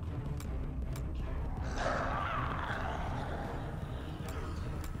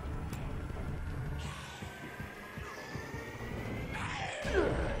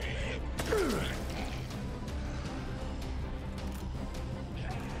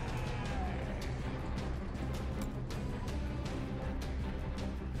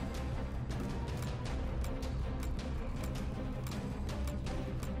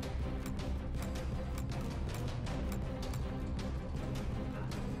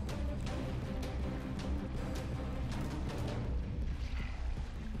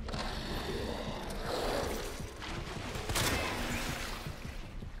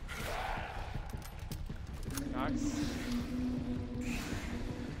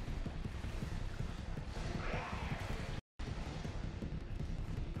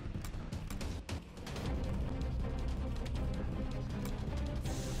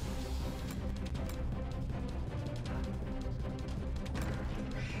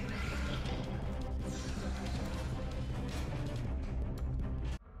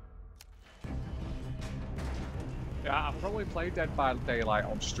 Yeah, I'll probably play Dead by Daylight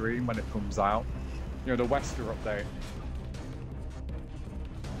on stream when it comes out. You know, the Wester update.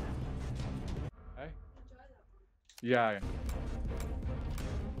 Hey? Yeah.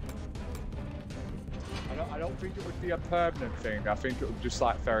 I don't think it would be a permanent thing. I think it would just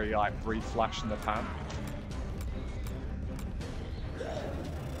like very like brief flash in the pan.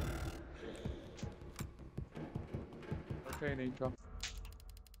 Okay, Nico.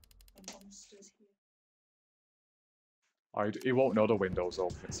 Oh, he won't know the window's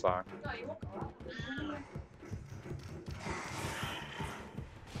open, it's fine. No, you won't go out.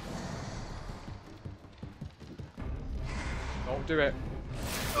 Don't do it.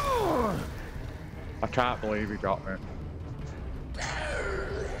 I can't believe he got me.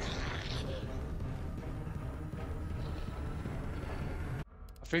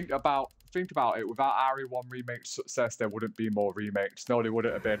 Think about it. Without RE1 remake success, there wouldn't be more remakes. No, there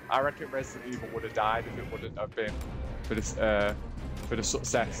wouldn't have been. I reckon Resident Evil would have died if it wouldn't have been for this for the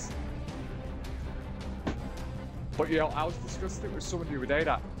success. But you know, I was discussing it with someone the other day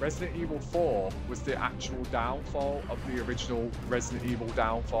that Resident Evil 4 was the actual downfall of the original Resident Evil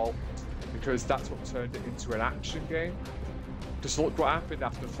downfall, because that's what turned it into an action game. Just look what happened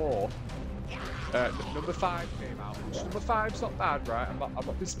after 4. Number 5 came out. Number 5's not bad, right? I'm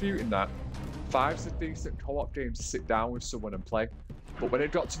not disputing that. 5's a decent co-op game to sit down with someone and play. But when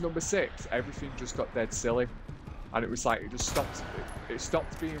it got to number 6, everything just got dead silly. And it was like, it just stopped. It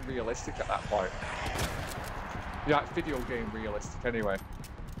stopped being realistic at that point. Yeah, like video game realistic anyway.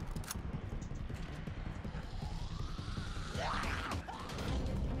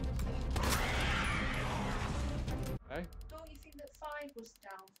 Hey? Don't you think that 5 was the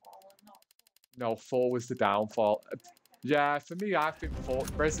downfall and not 4? No, 4 was the downfall. Yeah, for me, I think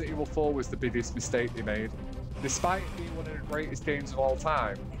Resident Evil 4 was the biggest mistake they made. Despite it being one of the greatest games of all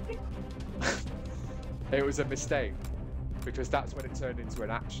time, it was a mistake. Because that's when it turned into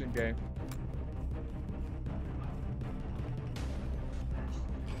an action game.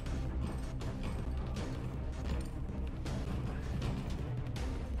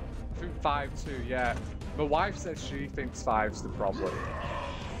 I think 5 too, yeah. My wife says she thinks 5's the problem.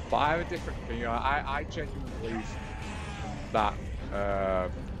 But I have a different opinion. I genuinely believe that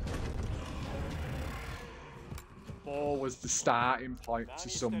 4 was the starting point to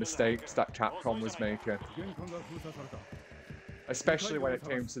some mistakes that Capcom was making. Especially when it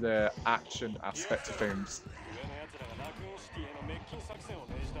came to the action aspect of things.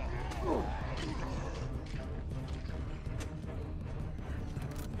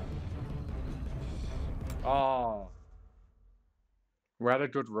 Oh. We had a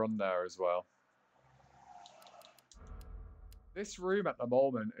good run there as well. This room at the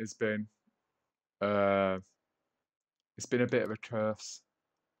moment has been it's been a bit of a curse.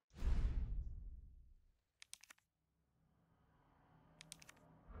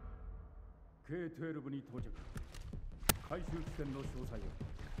 K12に到着。回収地点の詳細を。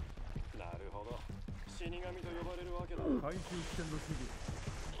なるほど。死神と呼ばれるわけだ。回収地点の指示。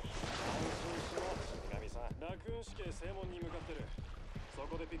安心しろ、死神さん。ラクーン市警正門に向かってる。そ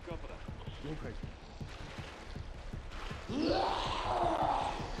こでピックアップだ。了解。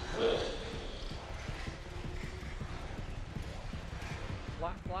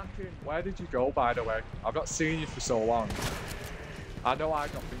Blackin, where did you go, by the way? I've not seen you for so long. I know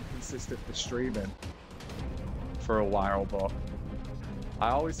I've not been consistent with streaming for a while, but I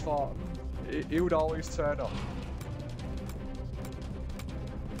always thought he would always turn up.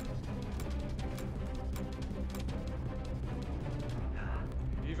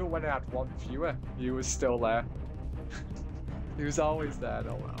 Even when I had one viewer, he was still there. He was always there,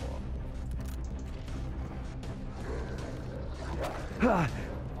 no matter what.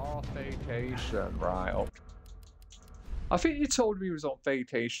 Oh, vacation, right, okay. I think you told me he was on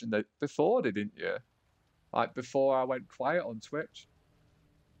vacation before, didn't you? Like, before I went quiet on Twitch.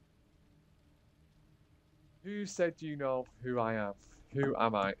 Who said you know who I am? Who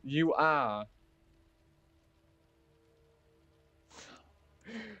am I? You are...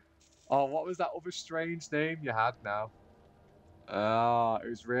 Oh, what was that other strange name you had now? Oh, it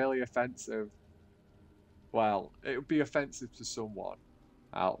was really offensive. Well, it would be offensive to someone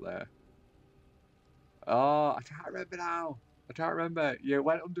out there. Oh, I can't remember now. I can't remember. You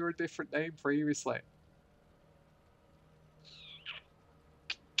went under a different name previously.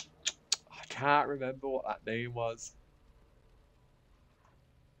 I can't remember what that name was.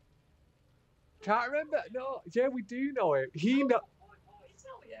 Can't remember. No, yeah, we do know him. He know.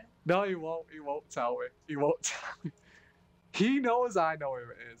 No, he won't. He won't tell me. He won't tell me. He knows I know who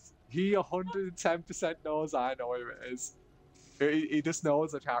it is. He 110% knows I know who it is. He just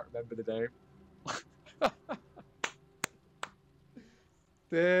knows I can't remember the name.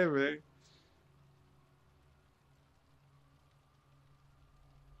 Dear.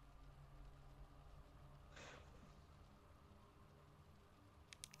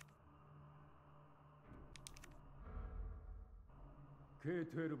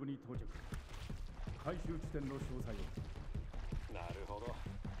 K12 に到着。回収地点の詳細を。なるほど。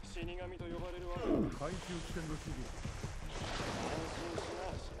死神と呼ばれるわけ。回収地点の指示。安心しな、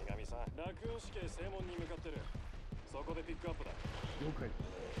死神さん。落葉死刑正門に向かってる。そこでピックアップだ。了解。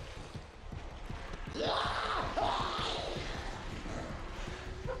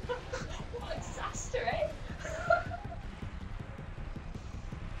What a disaster, eh?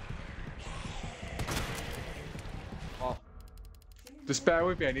 Oh. Just bear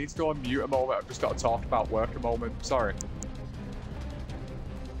with me, I need to go on mute a moment. I've just got to talk about work a moment. Sorry.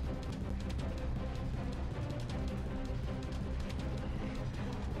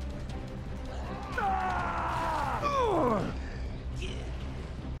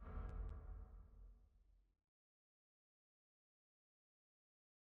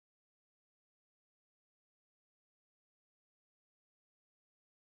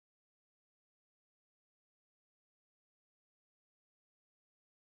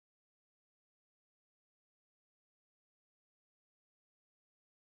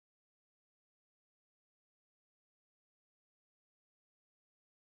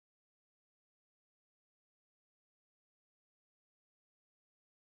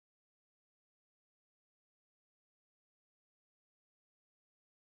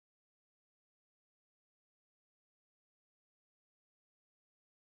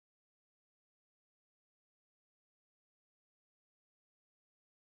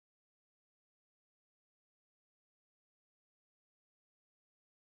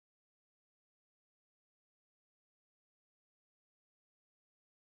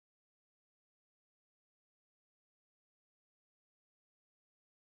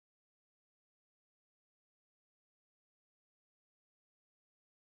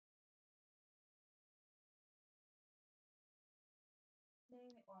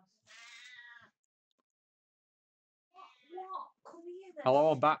 Name it was. What? Come here then.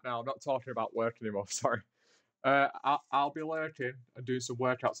 Hello, I'm back now. I'm not talking about work anymore. Sorry. I'll be lurking and doing some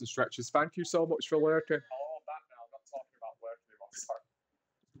workouts and stretches. Thank you so much for lurking. Hello, I'm back now. I'm not talking about work anymore. Sorry.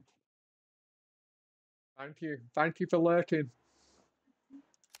 Thank you. Thank you for lurking.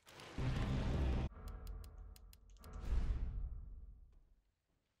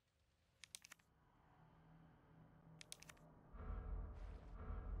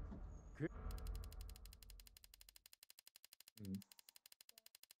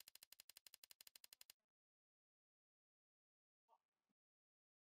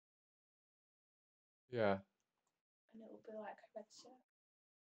 Yeah. And it'll be like a red circle.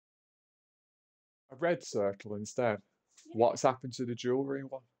 A red circle instead. Yeah. What's happened to the jewellery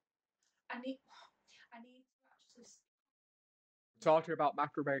one? I need to actually. Talking about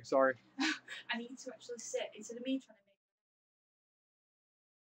macrame, sorry. I need to actually sit instead of me trying to make.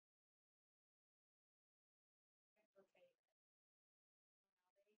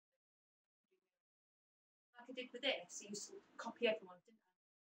 Like I did with this, I used to copy everyone, didn't I?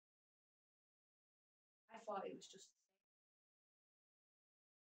 I thought it was just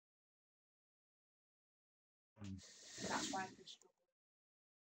the same. That's why I've been struggling.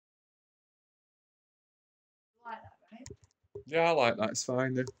 You like that, right? Yeah, I like that. It's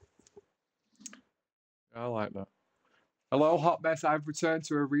fine then. I like that. Hello, Hot Mess. I've returned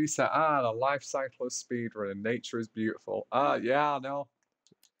to a reset. Ah, the life cycle of speedrun and nature is beautiful. Ah, yeah, I know.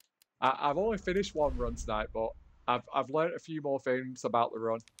 I've only finished one run tonight, but I've learned a few more things about the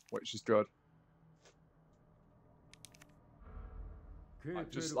run, which is good.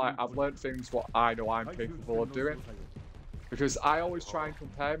 I've learned things what I know I'm capable of doing. Because I always try and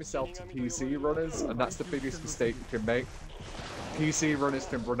compare myself to PC runners, and that's the biggest mistake you can make. PC runners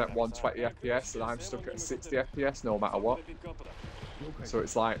can run at 120 FPS, and I'm stuck at 60 FPS no matter what. So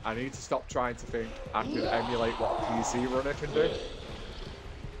it's like, I need to stop trying to think I can emulate what a PC runner can do.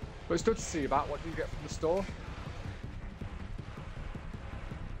 But it's good to see you back. What do you get from the store?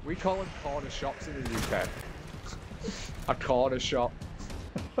 We call them corner shops in the UK. A corner shop.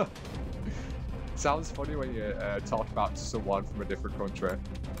 Sounds funny when you talk about someone from a different country.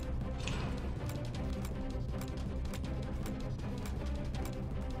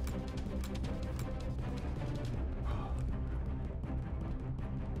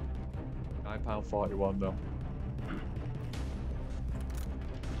 £9.41 though.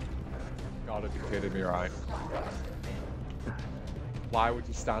 Gotta be kidding me, right? Why would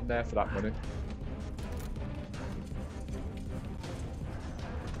you stand there for that money?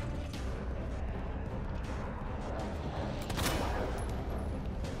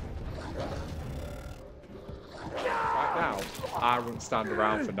 I wouldn't stand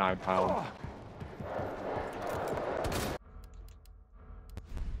around for £9.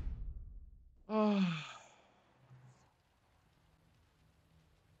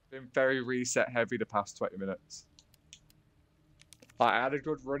 Been very reset heavy the past 20 minutes. Like, I had a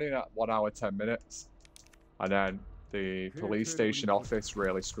good run in at 1 hour 10 minutes, and then the police station office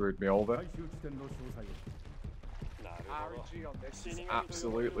really screwed me over. RNG on this is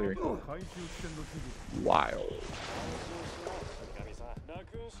absolutely wild.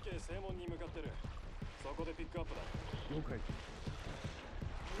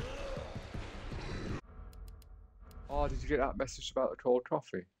 Oh, did you get that message about the cold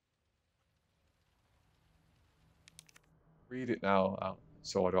coffee? Read it now,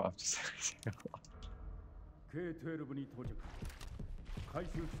 so I don't have to say anything.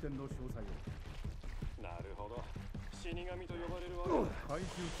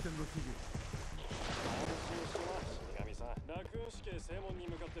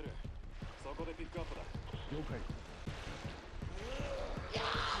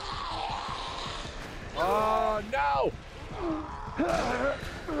 Oh no!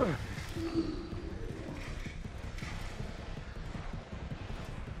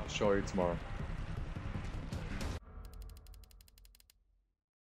 I'll show you tomorrow.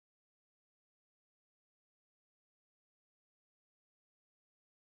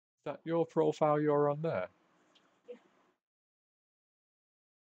 Is that your profile you're on there? Yeah.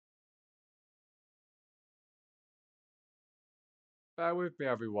 Bear with me,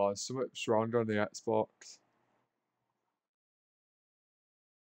 everyone. Something's wrong on the Xbox.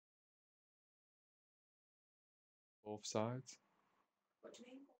 Both sides. What do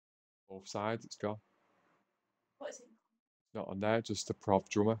you mean? Both sides, it's gone. What is it? It's not on there, just the prov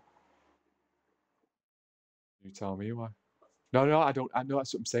drummer. You tell me why. No, I don't. I know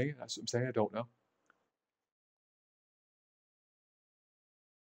that's what I'm saying. That's what I'm saying. I don't know.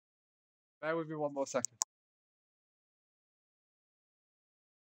 Bear with me one more second.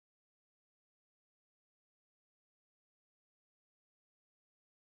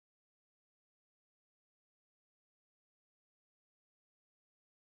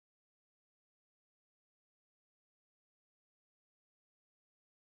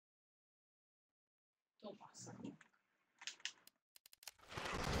 Don't pass that.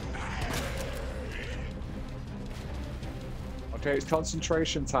 Okay, it's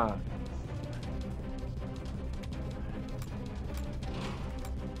concentration time.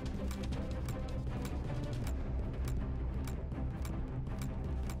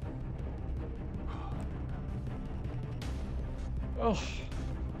 Oh.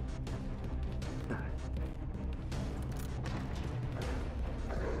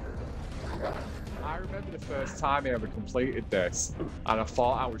 I remember the first time I ever completed this, and I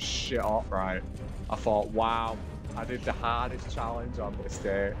thought I was shit up, right? I thought, wow, I did the hardest challenge on this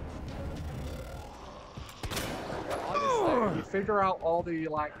day. Honestly, you figure out all the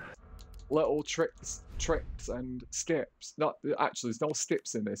like little tricks and skips. Not actually, there's no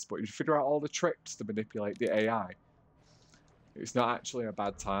skips in this, but you figure out all the tricks to manipulate the AI. It's not actually a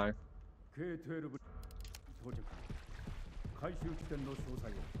bad time.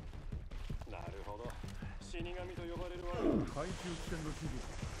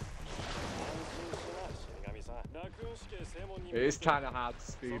 It is kind of hard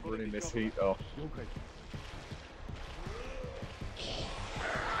to speedrun in this heat though.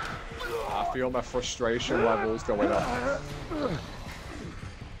 I feel my frustration levels going up.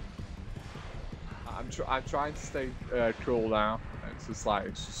 I'm trying to stay cool now. It's just like,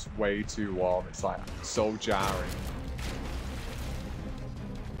 it's just way too warm. It's like so jarring.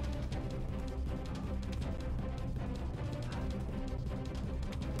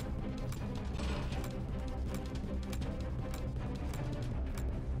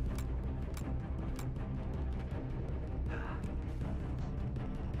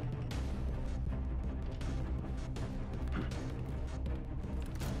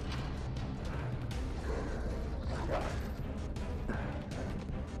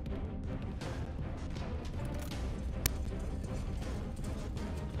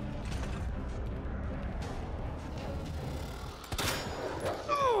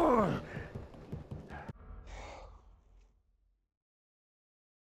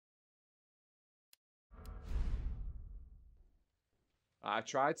 I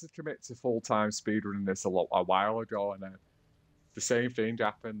tried to commit to full-time speedrunning this a while ago, and then the same thing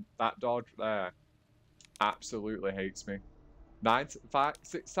happened. That dog there absolutely hates me.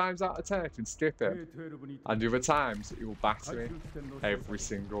 6 times out of 10 I can skip him, and the other times he will batter me every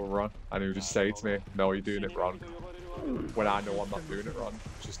single run, and he'll just say to me, "No, you're doing it wrong," when I know I'm not doing it wrong.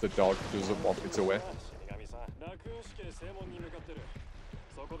 It's just the dog doesn't want me to win.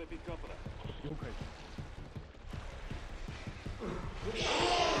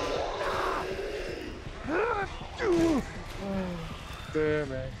 Dear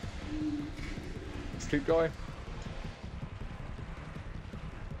me. Let's keep going.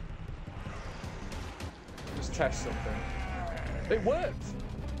 Just test something. It worked!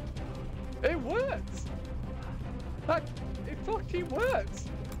 It worked! Like, it fucking worked!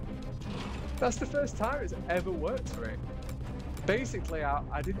 That's the first time it's ever worked for me. Basically,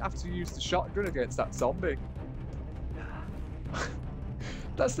 I didn't have to use the shotgun against that zombie.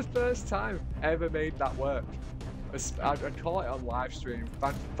 That's the first time I've ever made that work. I'd call it on live stream.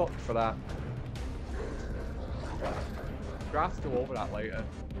 Thank fuck for that. We'll have to go over that later.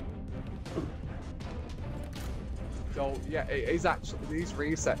 So yeah, it is actually, these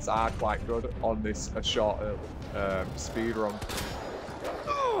resets are quite good on this shorter speedrun.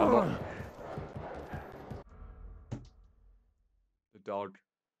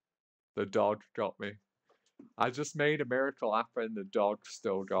 The dog got me. I just made a miracle happen, the dog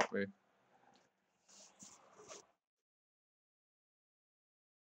still got me.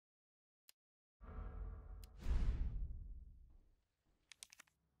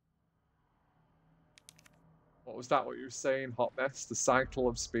 What was that, what you were saying, Hot Mess? The cycle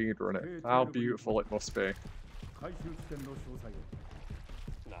of speedrunning. How beautiful it must be.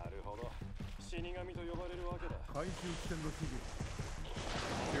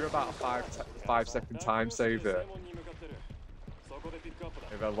 You're about a 5-second time save there.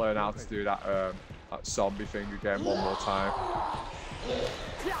 If I learn how to do that that zombie thing again one more time.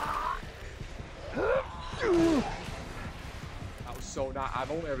 That was so nice.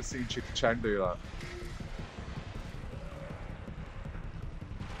 I've only ever seen Chicken Chen do that.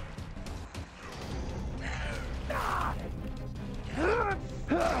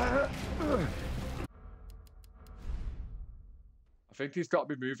 I think he's got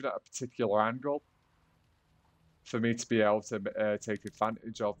to be moving at a particular angle for me to be able to take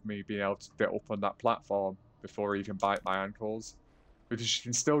advantage of me being able to get up on that platform before he can bite my ankles. Because you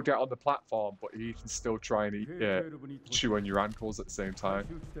can still get on the platform, but he can still try and chew on your ankles at the same time.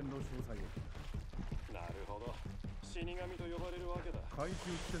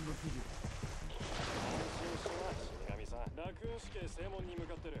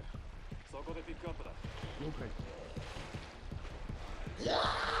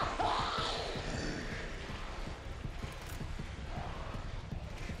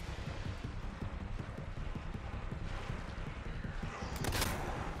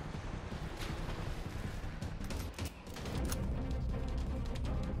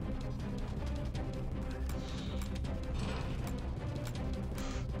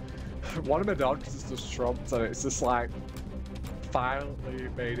 One of my dogs is just trumped and it's just like violently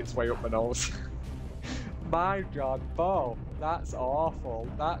made its way up my nose. My god, Bo, that's awful.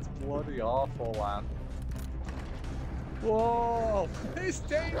 That's bloody awful, man. Whoa, it's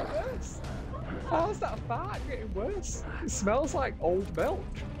getting worse. How's that fart getting worse? It smells like old milk.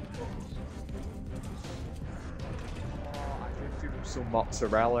 Oh, I did give him some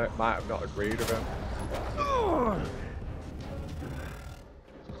mozzarella. It might have not agreed with him.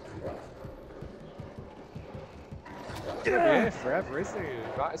 He's gonna be here forever, isn't he? You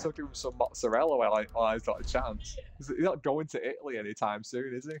might as well give him some mozzarella while he's got a chance. He's not going to Italy anytime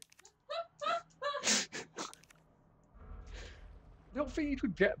soon, is he? I don't think you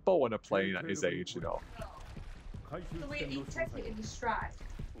could get Bo on a plane at his age, you know. So wait, you take it in the stride.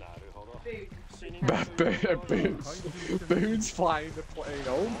 Boone's flying the plane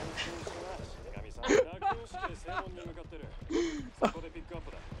home.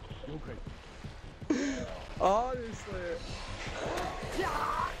 Honestly.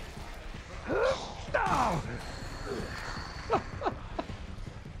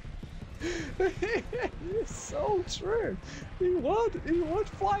 It's so true. He would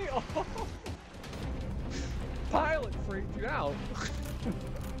fly it off. Pilot freaked you out.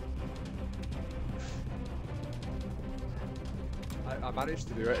 I managed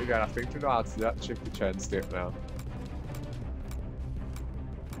to do it again. I think I know how to do that Chicken Chen stick now.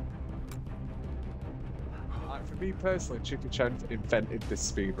 For me personally, Chicken Chen invented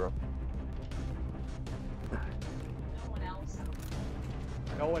this speedrun.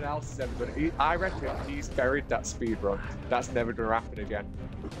 No one else has ever done it. I reckon he's buried that speedrun. That's never going to happen again.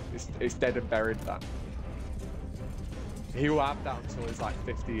 It's dead and buried, that. He will have that until he's like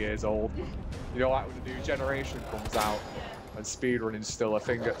 50 years old. You know, like when the new generation comes out and speedrunning's still a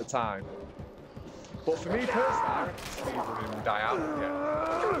thing at the time. But for me personally, I reckon speedrunning will die out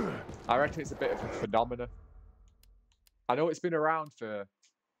again. I reckon it's a bit of a phenomenon. I know it's been around for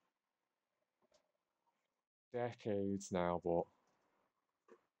decades now, but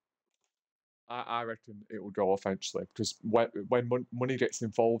I reckon it will go eventually because when money gets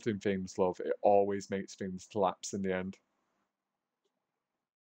involved in things, love, it always makes things collapse in the end.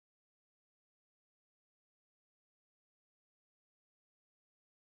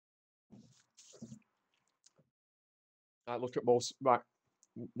 I look at most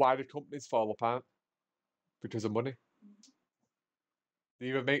why do companies fall apart? Because of money. They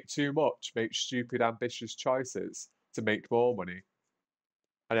either make too much, make stupid, ambitious choices to make more money,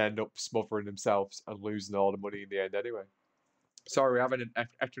 and end up smothering themselves and losing all the money in the end anyway. Sorry, we're having an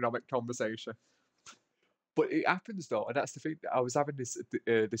economic conversation. But it happens though, and that's the thing. I was having this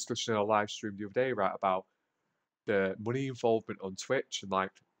discussion on a live stream the other day, right, about the money involvement on Twitch and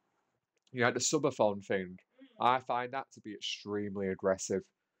like, you know, the subathon thing. I find that to be extremely aggressive.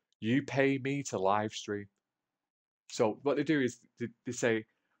 You pay me to live stream. So what they do is they say,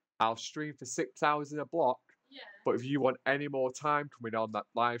 I'll stream for 6 hours in a block, but if you want any more time coming on that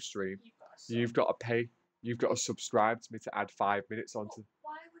live stream, you've got to pay. You've got to subscribe to me to add 5 minutes onto.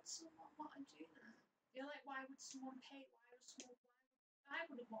 Why would someone want to do that? You're like, why would someone pay? I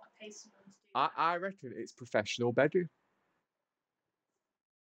wouldn't want to pay someone to do that. I reckon it's professional begging.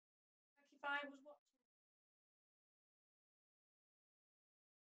 Like if I was watching.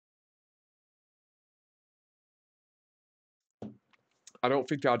 I don't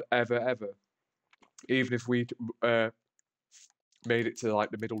think I'd ever, even if we made it to like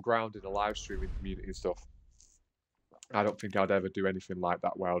the middle ground in the live streaming community and stuff, I don't think I'd ever do anything like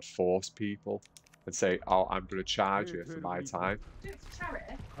that where I'd force people and say, oh, I'm going to charge you for my time. Do it for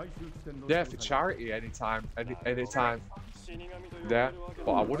charity? Yeah, for charity, anytime. Yeah,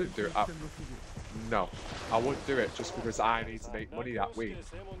 but I wouldn't do it. No, I wouldn't do it just because I need to make money that week.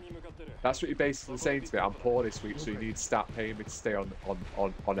 That's what you're basically saying to me. I'm poor this week, so you need to start paying me to stay on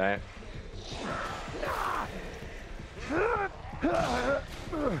air.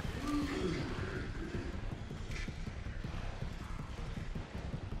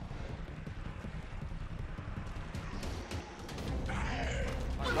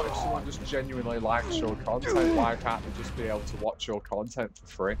 What if someone just genuinely likes your content? Why can't they just be able to watch your content for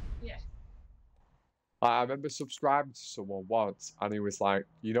free? Yeah. I remember subscribing to someone once, and he was like,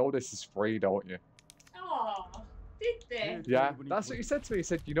 "You know this is free, don't you?" Oh, did they? Yeah, that's what he said to me. He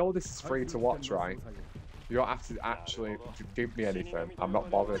said, "You know this is free to watch, right? You don't have to actually give me anything. I'm not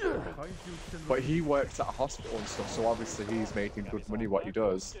bothered." But he works at a hospital and stuff, so obviously he's making good money what he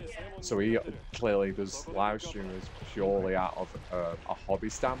does. So he clearly does live streamers purely out of a hobby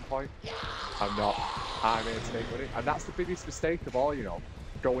standpoint. I'm here to make money. And that's the biggest mistake of all, you know.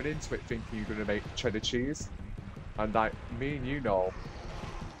 Going into it thinking you're going to make cheddar cheese. And like, me and you know,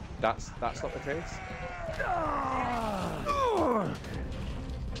 that's not the case.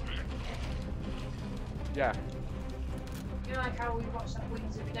 Yeah. You know, like how we watched that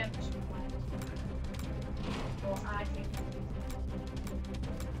Wings of Redemption one? But I think.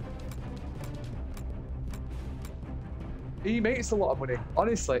 He makes a lot of money.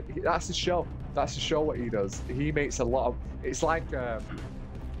 Honestly, that's the show. That's the show what he does. He makes a lot of. It's like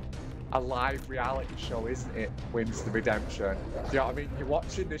a live reality show, isn't it? Wins the Redemption. Do you know what I mean? You're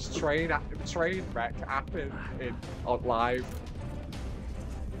watching this train wreck happen on live.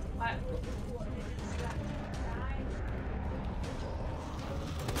 Like,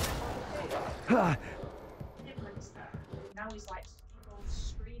 now he's like people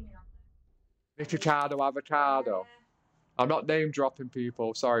screaming on there. Avocado, avocado. I'm not name dropping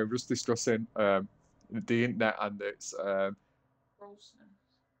people. Sorry, I'm just discussing the internet and its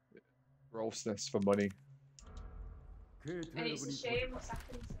grossness for money. And it's a shame what's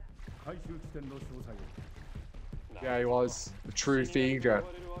happened to him. Yeah, he was a true feeder.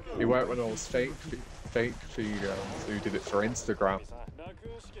 He weren't one of those fake feeders who did it for Instagram.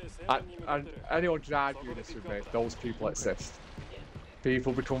 And anyone can argue this with me, those people exist.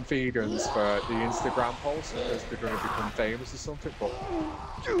 People become vegans for the Instagram posts because they're going to become famous or something, but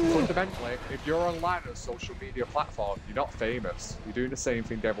fundamentally, if you're online on a social media platform, you're not famous. You're doing the same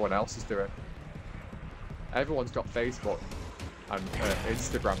thing everyone else is doing. Everyone's got Facebook and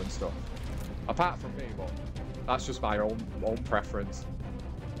Instagram and stuff. Apart from me, but that's just my own preference.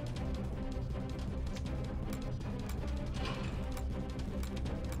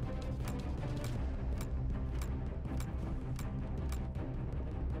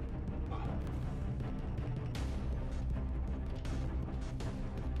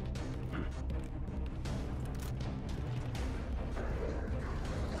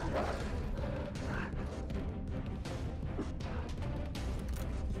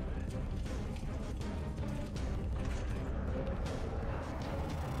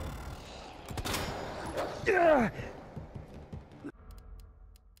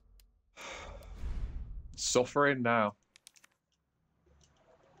 Suffering now.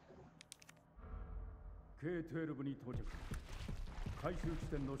 K12 に到着。回収地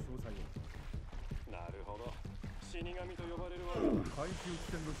点の詳細を。なるほど。死神と呼ばれるわ。回収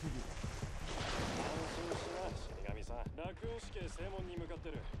地点の指示。安心しな、死神さん。洛陽死刑正門に向かっ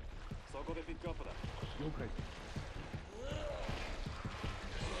てる。そこでピックアップだ。了解。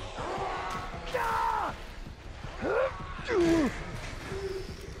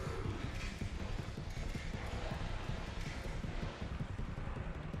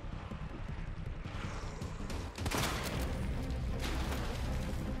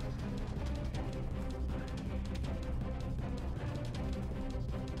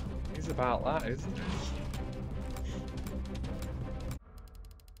He's about that, isn't he?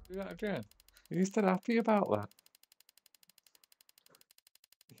 Do that again. He's still happy about that.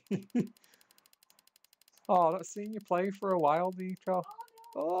 Oh, not seen you play for a while, Nico. Oh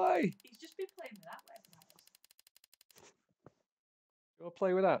no. Oi! He's just been playing with that, whatever that was. Go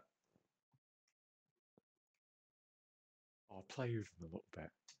play with that. Oh, play with him a little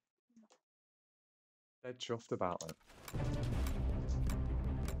bit. Dead chuffed about it.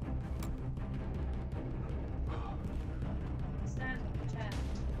 Stand on the chair.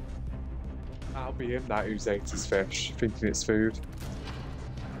 That'll be him that who's ate his fish, thinking it's food.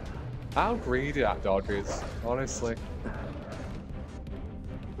 How greedy that dog is, honestly.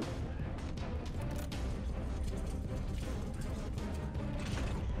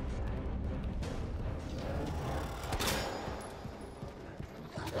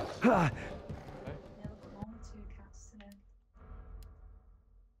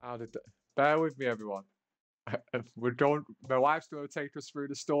 How did that? Bear with me, everyone. We're going. My wife's going to take us through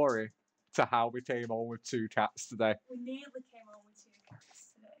the story to how we came home with 2 cats today. We nearly came home with 2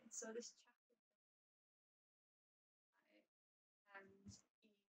 cats today. So this chap and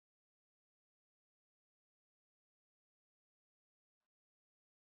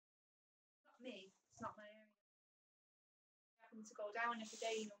not me. It's not my area. I happen to go down every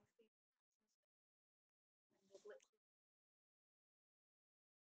day, you know.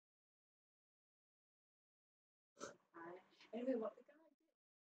 Anyway, what the guy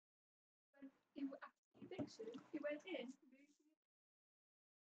did, after he fixed it, he went in,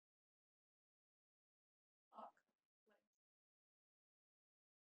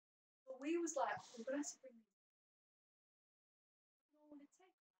 but we was like, oh, we're going to have to bring these. No one would take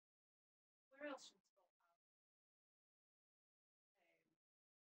them. Where else should we go?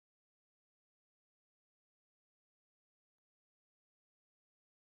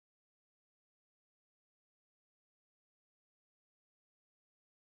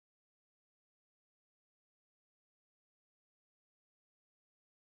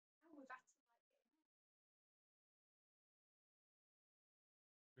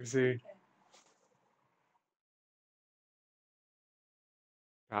 Is he?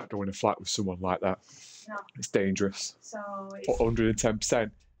 Can't go in a flat with someone like that. No. It's dangerous. So But it's,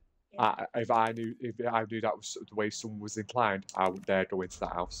 110%. yeah. If I knew that was the way someone was inclined, I wouldn't dare go into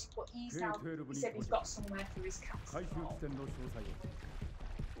that house. But he's now, he said he's got somewhere for his cats. Right.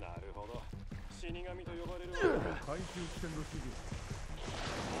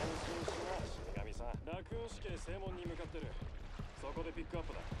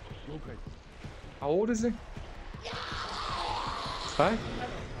 How old is he? Hey?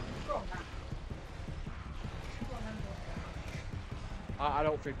 I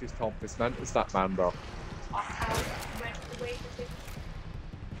don't think his top is meant as that man, bro.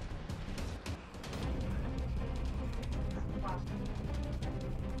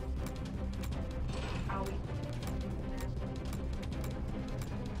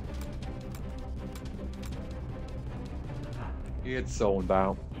 He had zoned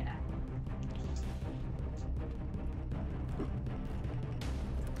down. Yeah.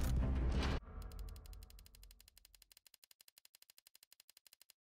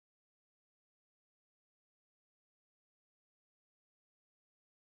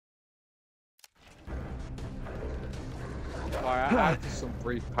 I had some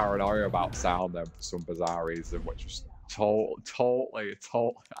brief paranoia about sound then for some bizarre reason, which was totally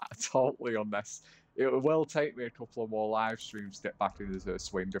unnecessary. It will take me a couple of more live streams to get back into the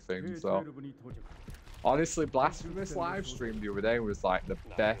swing of things, though. Honestly, Blasphemous live stream the other day was like the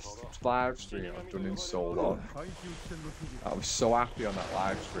best live stream I've done in so long. I was so happy on that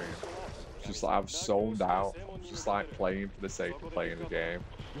live stream. Just like I was zoned out. I was just like playing for the sake of playing the game.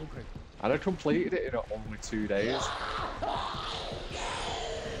 And I completed it in only 2 days.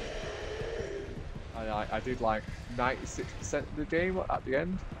 I did like 96% of the game at the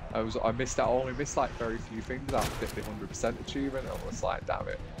end. I missed out. Only missed like very few things. I hit the 100% achievement. I was like, damn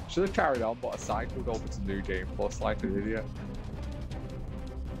it. Should have carried on, but I cycled over to New Game Plus like an idiot.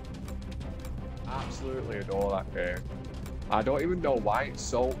 Absolutely adore that game. I don't even know why it's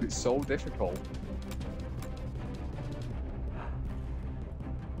so difficult.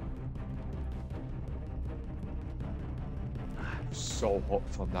 So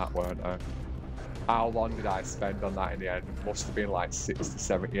hooked on that, weren't I? How long did I spend on that in the end? It must have been like 60,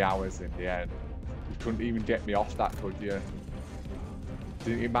 70 hours in the end. You couldn't even get me off that, could you?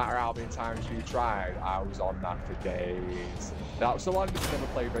 Didn't even matter how many times you tried, I was on that for days. That was so long because I never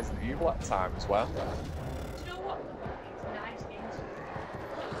played Resident Evil at the time as well. Do you know what? It's a nice game to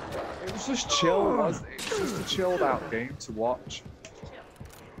It was just chill, wasn't it? It was just a chilled out game to watch.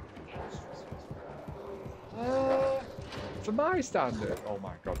 For my standard, oh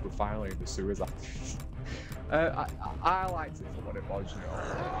my god, we're finally in the sewers. I liked it for what it was, you know.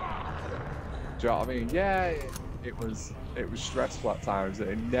 Do you know what I mean? Yeah, it was stressful at times.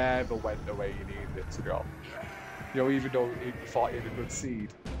 It never went the way you needed it to go. You know, even though you thought you had a good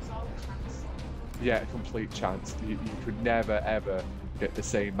seed. Yeah, a complete chance. You could never ever get the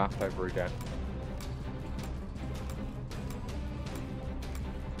same map ever again.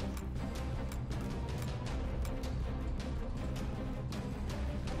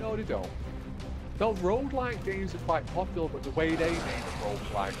 No, they don't. No, roguelike games are quite popular, but the way they made a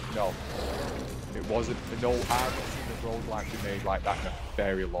roguelike, no. It wasn't, no, I haven't seen a roguelike be made like that in a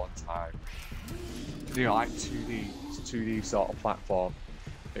very long time. You know, like 2D sort of platform.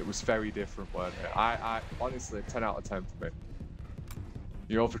 It was very different, weren't it? I honestly, 10 out of 10 for me.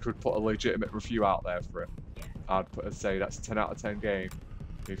 You know, if I could put a legitimate review out there for it, I'd say that's a 10 out of 10 game.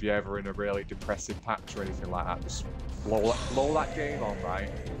 If you're ever in a really depressive patch or anything like that, just blow that game on, right?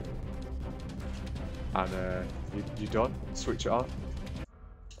 And you're done. Switch it on.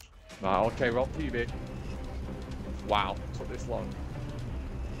 Right, okay, we're on PB. Wow, took this long.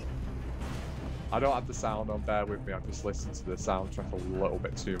 I don't have the sound on, bear with me. I'm just listening to the soundtrack a little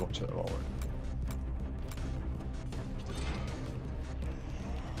bit too much at the moment.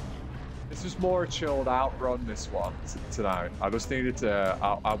 This was more a chilled out run, this one, tonight. I just needed to,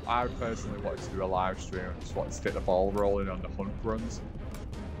 I personally wanted to do a live stream. I just wanted to get the ball rolling on the Hunk runs.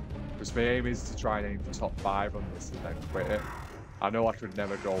 Because my aim is to try and aim for top 5 on this and then quit it. I know I could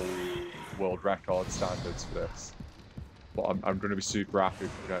never go world record standards for this. But I'm going to be super happy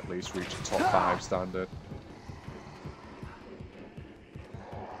if we can at least reach a top 5 standard.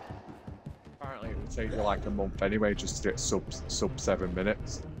 Apparently it would take you like a month anyway just to get sub 7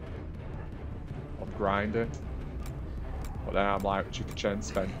 minutes of grinding. But then I'm like, Chica Chen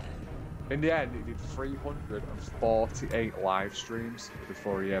spent. In the end, he did 348 live streams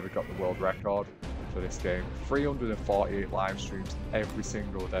before he ever got the world record for this game. 348 live streams every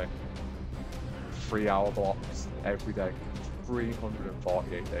single day. 3-hour blocks every day.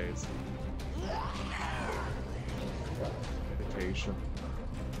 348 days. Dedication.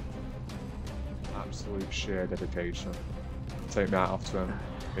 Absolute sheer dedication. Take me out off to him.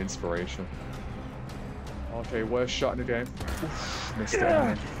 Inspiration. Okay, worst shot in the game. Oof, missed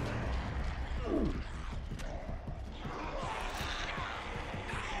it.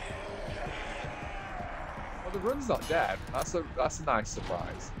 Well, the run's not dead. That's a nice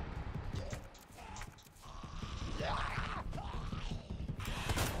surprise.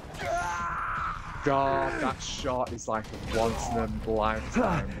 God, that shot is like a once in a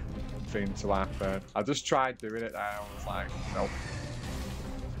lifetime thing to happen. I just tried doing it now. I was like, nope.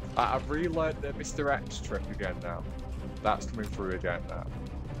 I've relearned the Mr. X trick again now. That's coming through again now.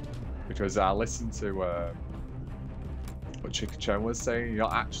 Because I listened to what Chica Chen was saying. You're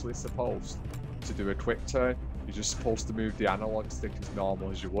not actually supposed to do a quick turn. You're just supposed to move the analog stick as normal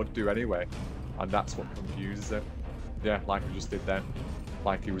as you would do anyway. And that's what confuses it. Yeah, like I just did then.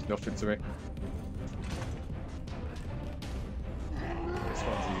 Like he was nothing to me. This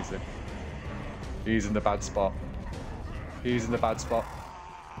one's easy. He's in the bad spot. He's in the bad spot.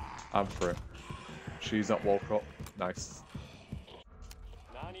 I'm through. She's not woke up. Nice.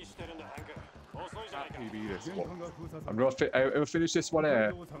 PB this one. I'm gonna finish this one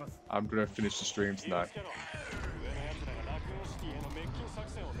here. I'm gonna finish the stream tonight.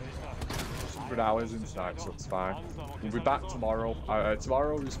 100 hours in tonight, so it's fine. We'll be back tomorrow.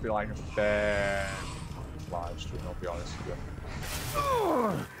 Tomorrow will just be like a fair live stream, I'll be honest with you.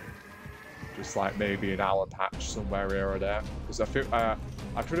 Just like maybe an hour patch somewhere here or there. Because I think I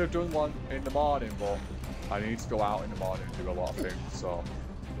could have done one in the morning, but I need to go out in the morning and do a lot of things, so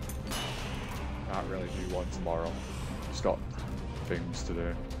can't really do one tomorrow. Just got things to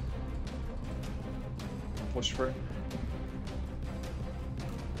do. Push through.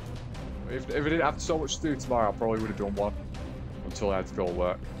 If I didn't have so much to do tomorrow, I probably would have done one until I had to go to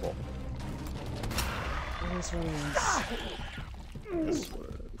work. But this one is.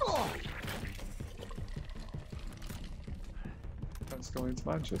 That's going to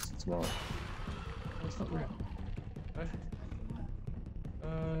Manchester tomorrow. That's not real.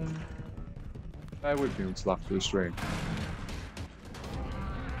 Bear with me until after the stream.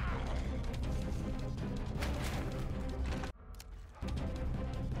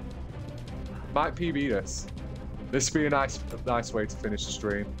 Might PB this. This would be a nice way to finish the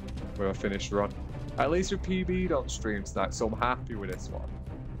stream with a finished run. At least we PB'd on stream tonight, so I'm happy with this one.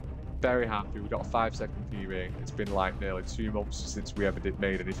 Very happy. We got a 5-second PB. It's been like nearly 2 months since we ever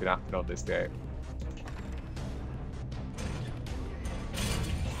made anything happen on this game.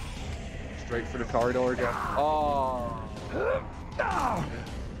 Straight for the corridor again. Oh.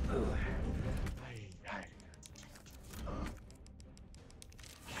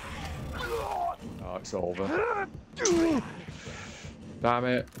 Oh, it's over. Damn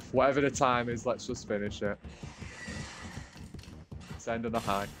it. Whatever the time is, let's just finish it. Let's end on a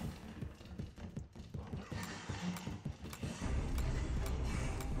high.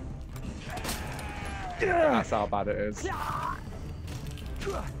 That's how bad it is.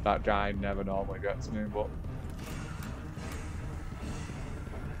 That guy never normally gets me, but...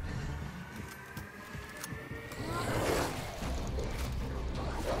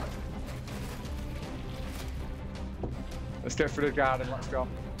 Let's get through the garden, let's go.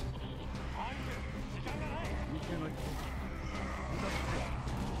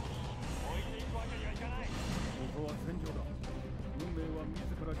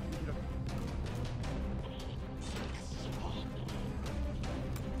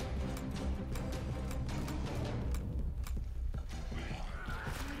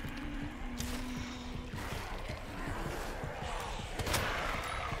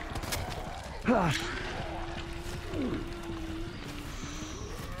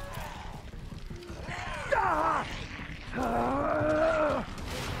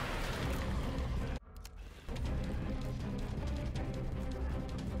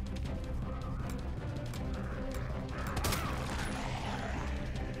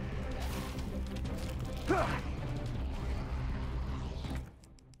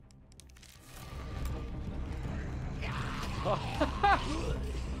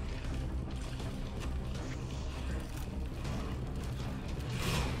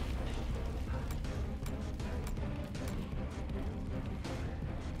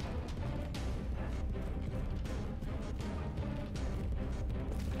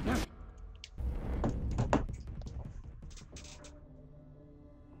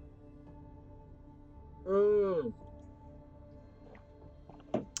 Ooh.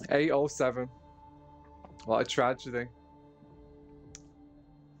 8:07. What a tragedy.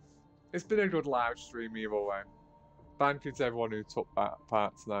 It's been a good live stream either way. Thank you to everyone who took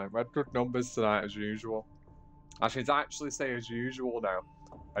part tonight. We had good numbers tonight as usual. I should actually say as usual now.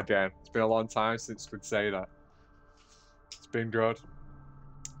 Again, it's been a long time since we could say that. It's been good.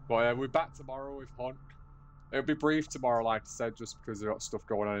 But we're back tomorrow with Hunk. It'll be brief tomorrow, like I said, just because we've got stuff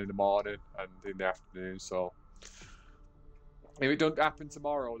going on in the morning and in the afternoon, so... If it doesn't happen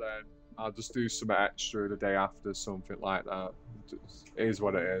tomorrow, then I'll just do some extra the day after, something like that. It is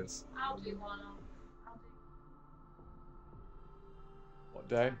what it is. I'll do one. What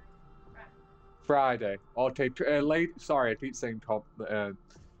day? Friday. Okay, sorry, I keep saying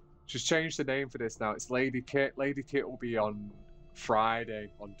just change the name for this now. It's Lady Kit. Lady Kit will be on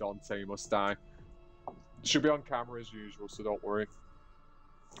Friday on Dante Must Die. She'll be on camera as usual, so don't worry.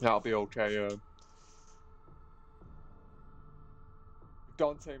 That'll be okay.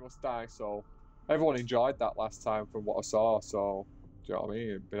 Dante Must Die, so everyone enjoyed that last time from what I saw, so do you know what I mean?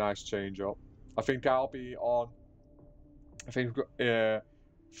 It'd be a nice change up. I think I'll be on,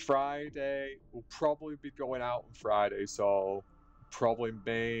 Friday, we'll probably be going out on Friday, so probably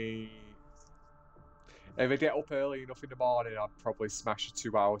may, if I get up early enough in the morning, I'd probably smash a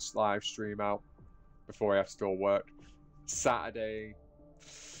 2-hour live stream out before I have to go work. Saturday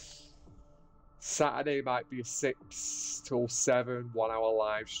might be a 6 till 7 1-hour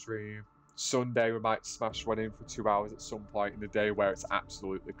live stream. Sunday we might smash one in for 2 hours at some point in the day where it's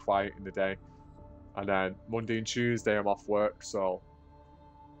absolutely quiet in the day. And then Monday and Tuesday I'm off work, so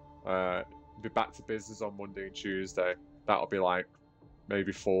be back to business on Monday and Tuesday. That'll be like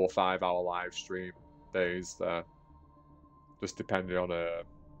maybe 4 or 5 hour live stream days there. Just depending on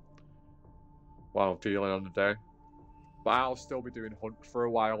what I'm feeling on the day. But I'll still be doing Hunk for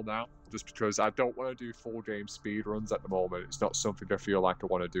a while now, just because I don't want to do full game speedruns at the moment. It's not something I feel like I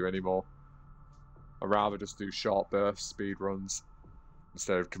want to do anymore. I'd rather just do short burst speedruns.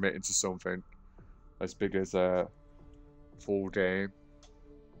 instead of committing to something as big as a full game.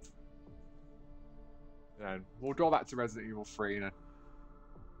 And we'll go back to Resident Evil 3 in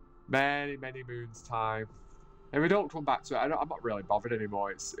many moons time. If we don't come back to it, I'm not really bothered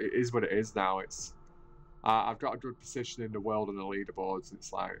anymore. It is what it is now. I've got a good position in the world and the leaderboards.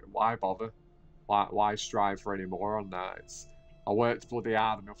 It's like, why bother? Why strive for any more on that? I worked bloody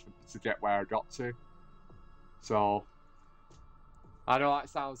hard enough to get where I got to. So I know that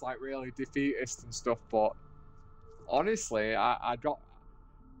sounds like really defeatist and stuff, but honestly, I got.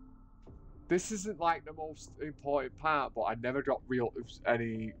 This isn't like the most important part, but I never got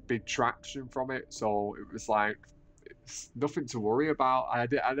any big traction from it. So it was like, it's nothing to worry about. I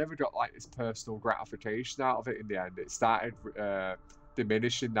never got like this personal gratification out of it in the end. It started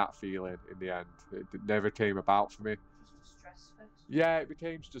diminishing that feeling in the end. It never came about for me. Stress first. Yeah, it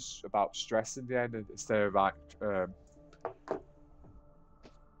became just about stress in the end instead of like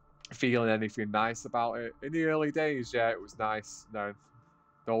feeling anything nice about it. In the early days, yeah, it was nice. No,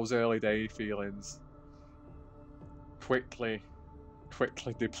 those early day feelings quickly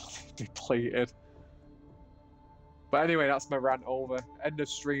depleted. But anyway, that's my rant over. End of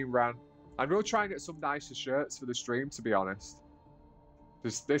stream rant. I'm gonna try and get some nicer shirts for the stream, to be honest.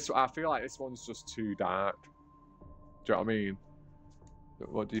 I feel like this one's just too dark. Do you know what I mean?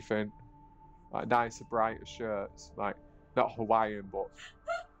 What do you think? Like nicer, brighter shirts, like not Hawaiian, but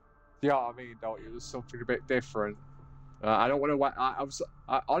you know what I mean, don't you? There's something a bit different. I don't want to wear.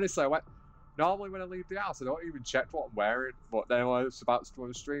 Honestly, normally when I leave the house, I don't even check what I'm wearing. But then when I was about to go on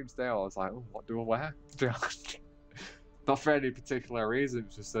the stream today, I was like, oh, what do I wear? Not for any particular reason,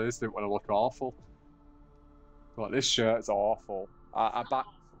 it's just I just didn't want to look awful. But this shirt's awful.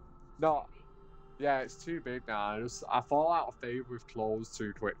 No, yeah, it's too big now. I fall out of favour with clothes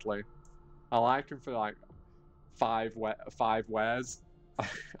too quickly. I like them for like five wears.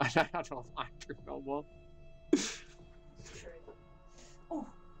 I don't like them no more. Oh.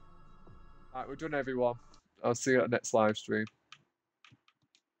 Alright, we're done, everyone. I'll see you at the next live stream.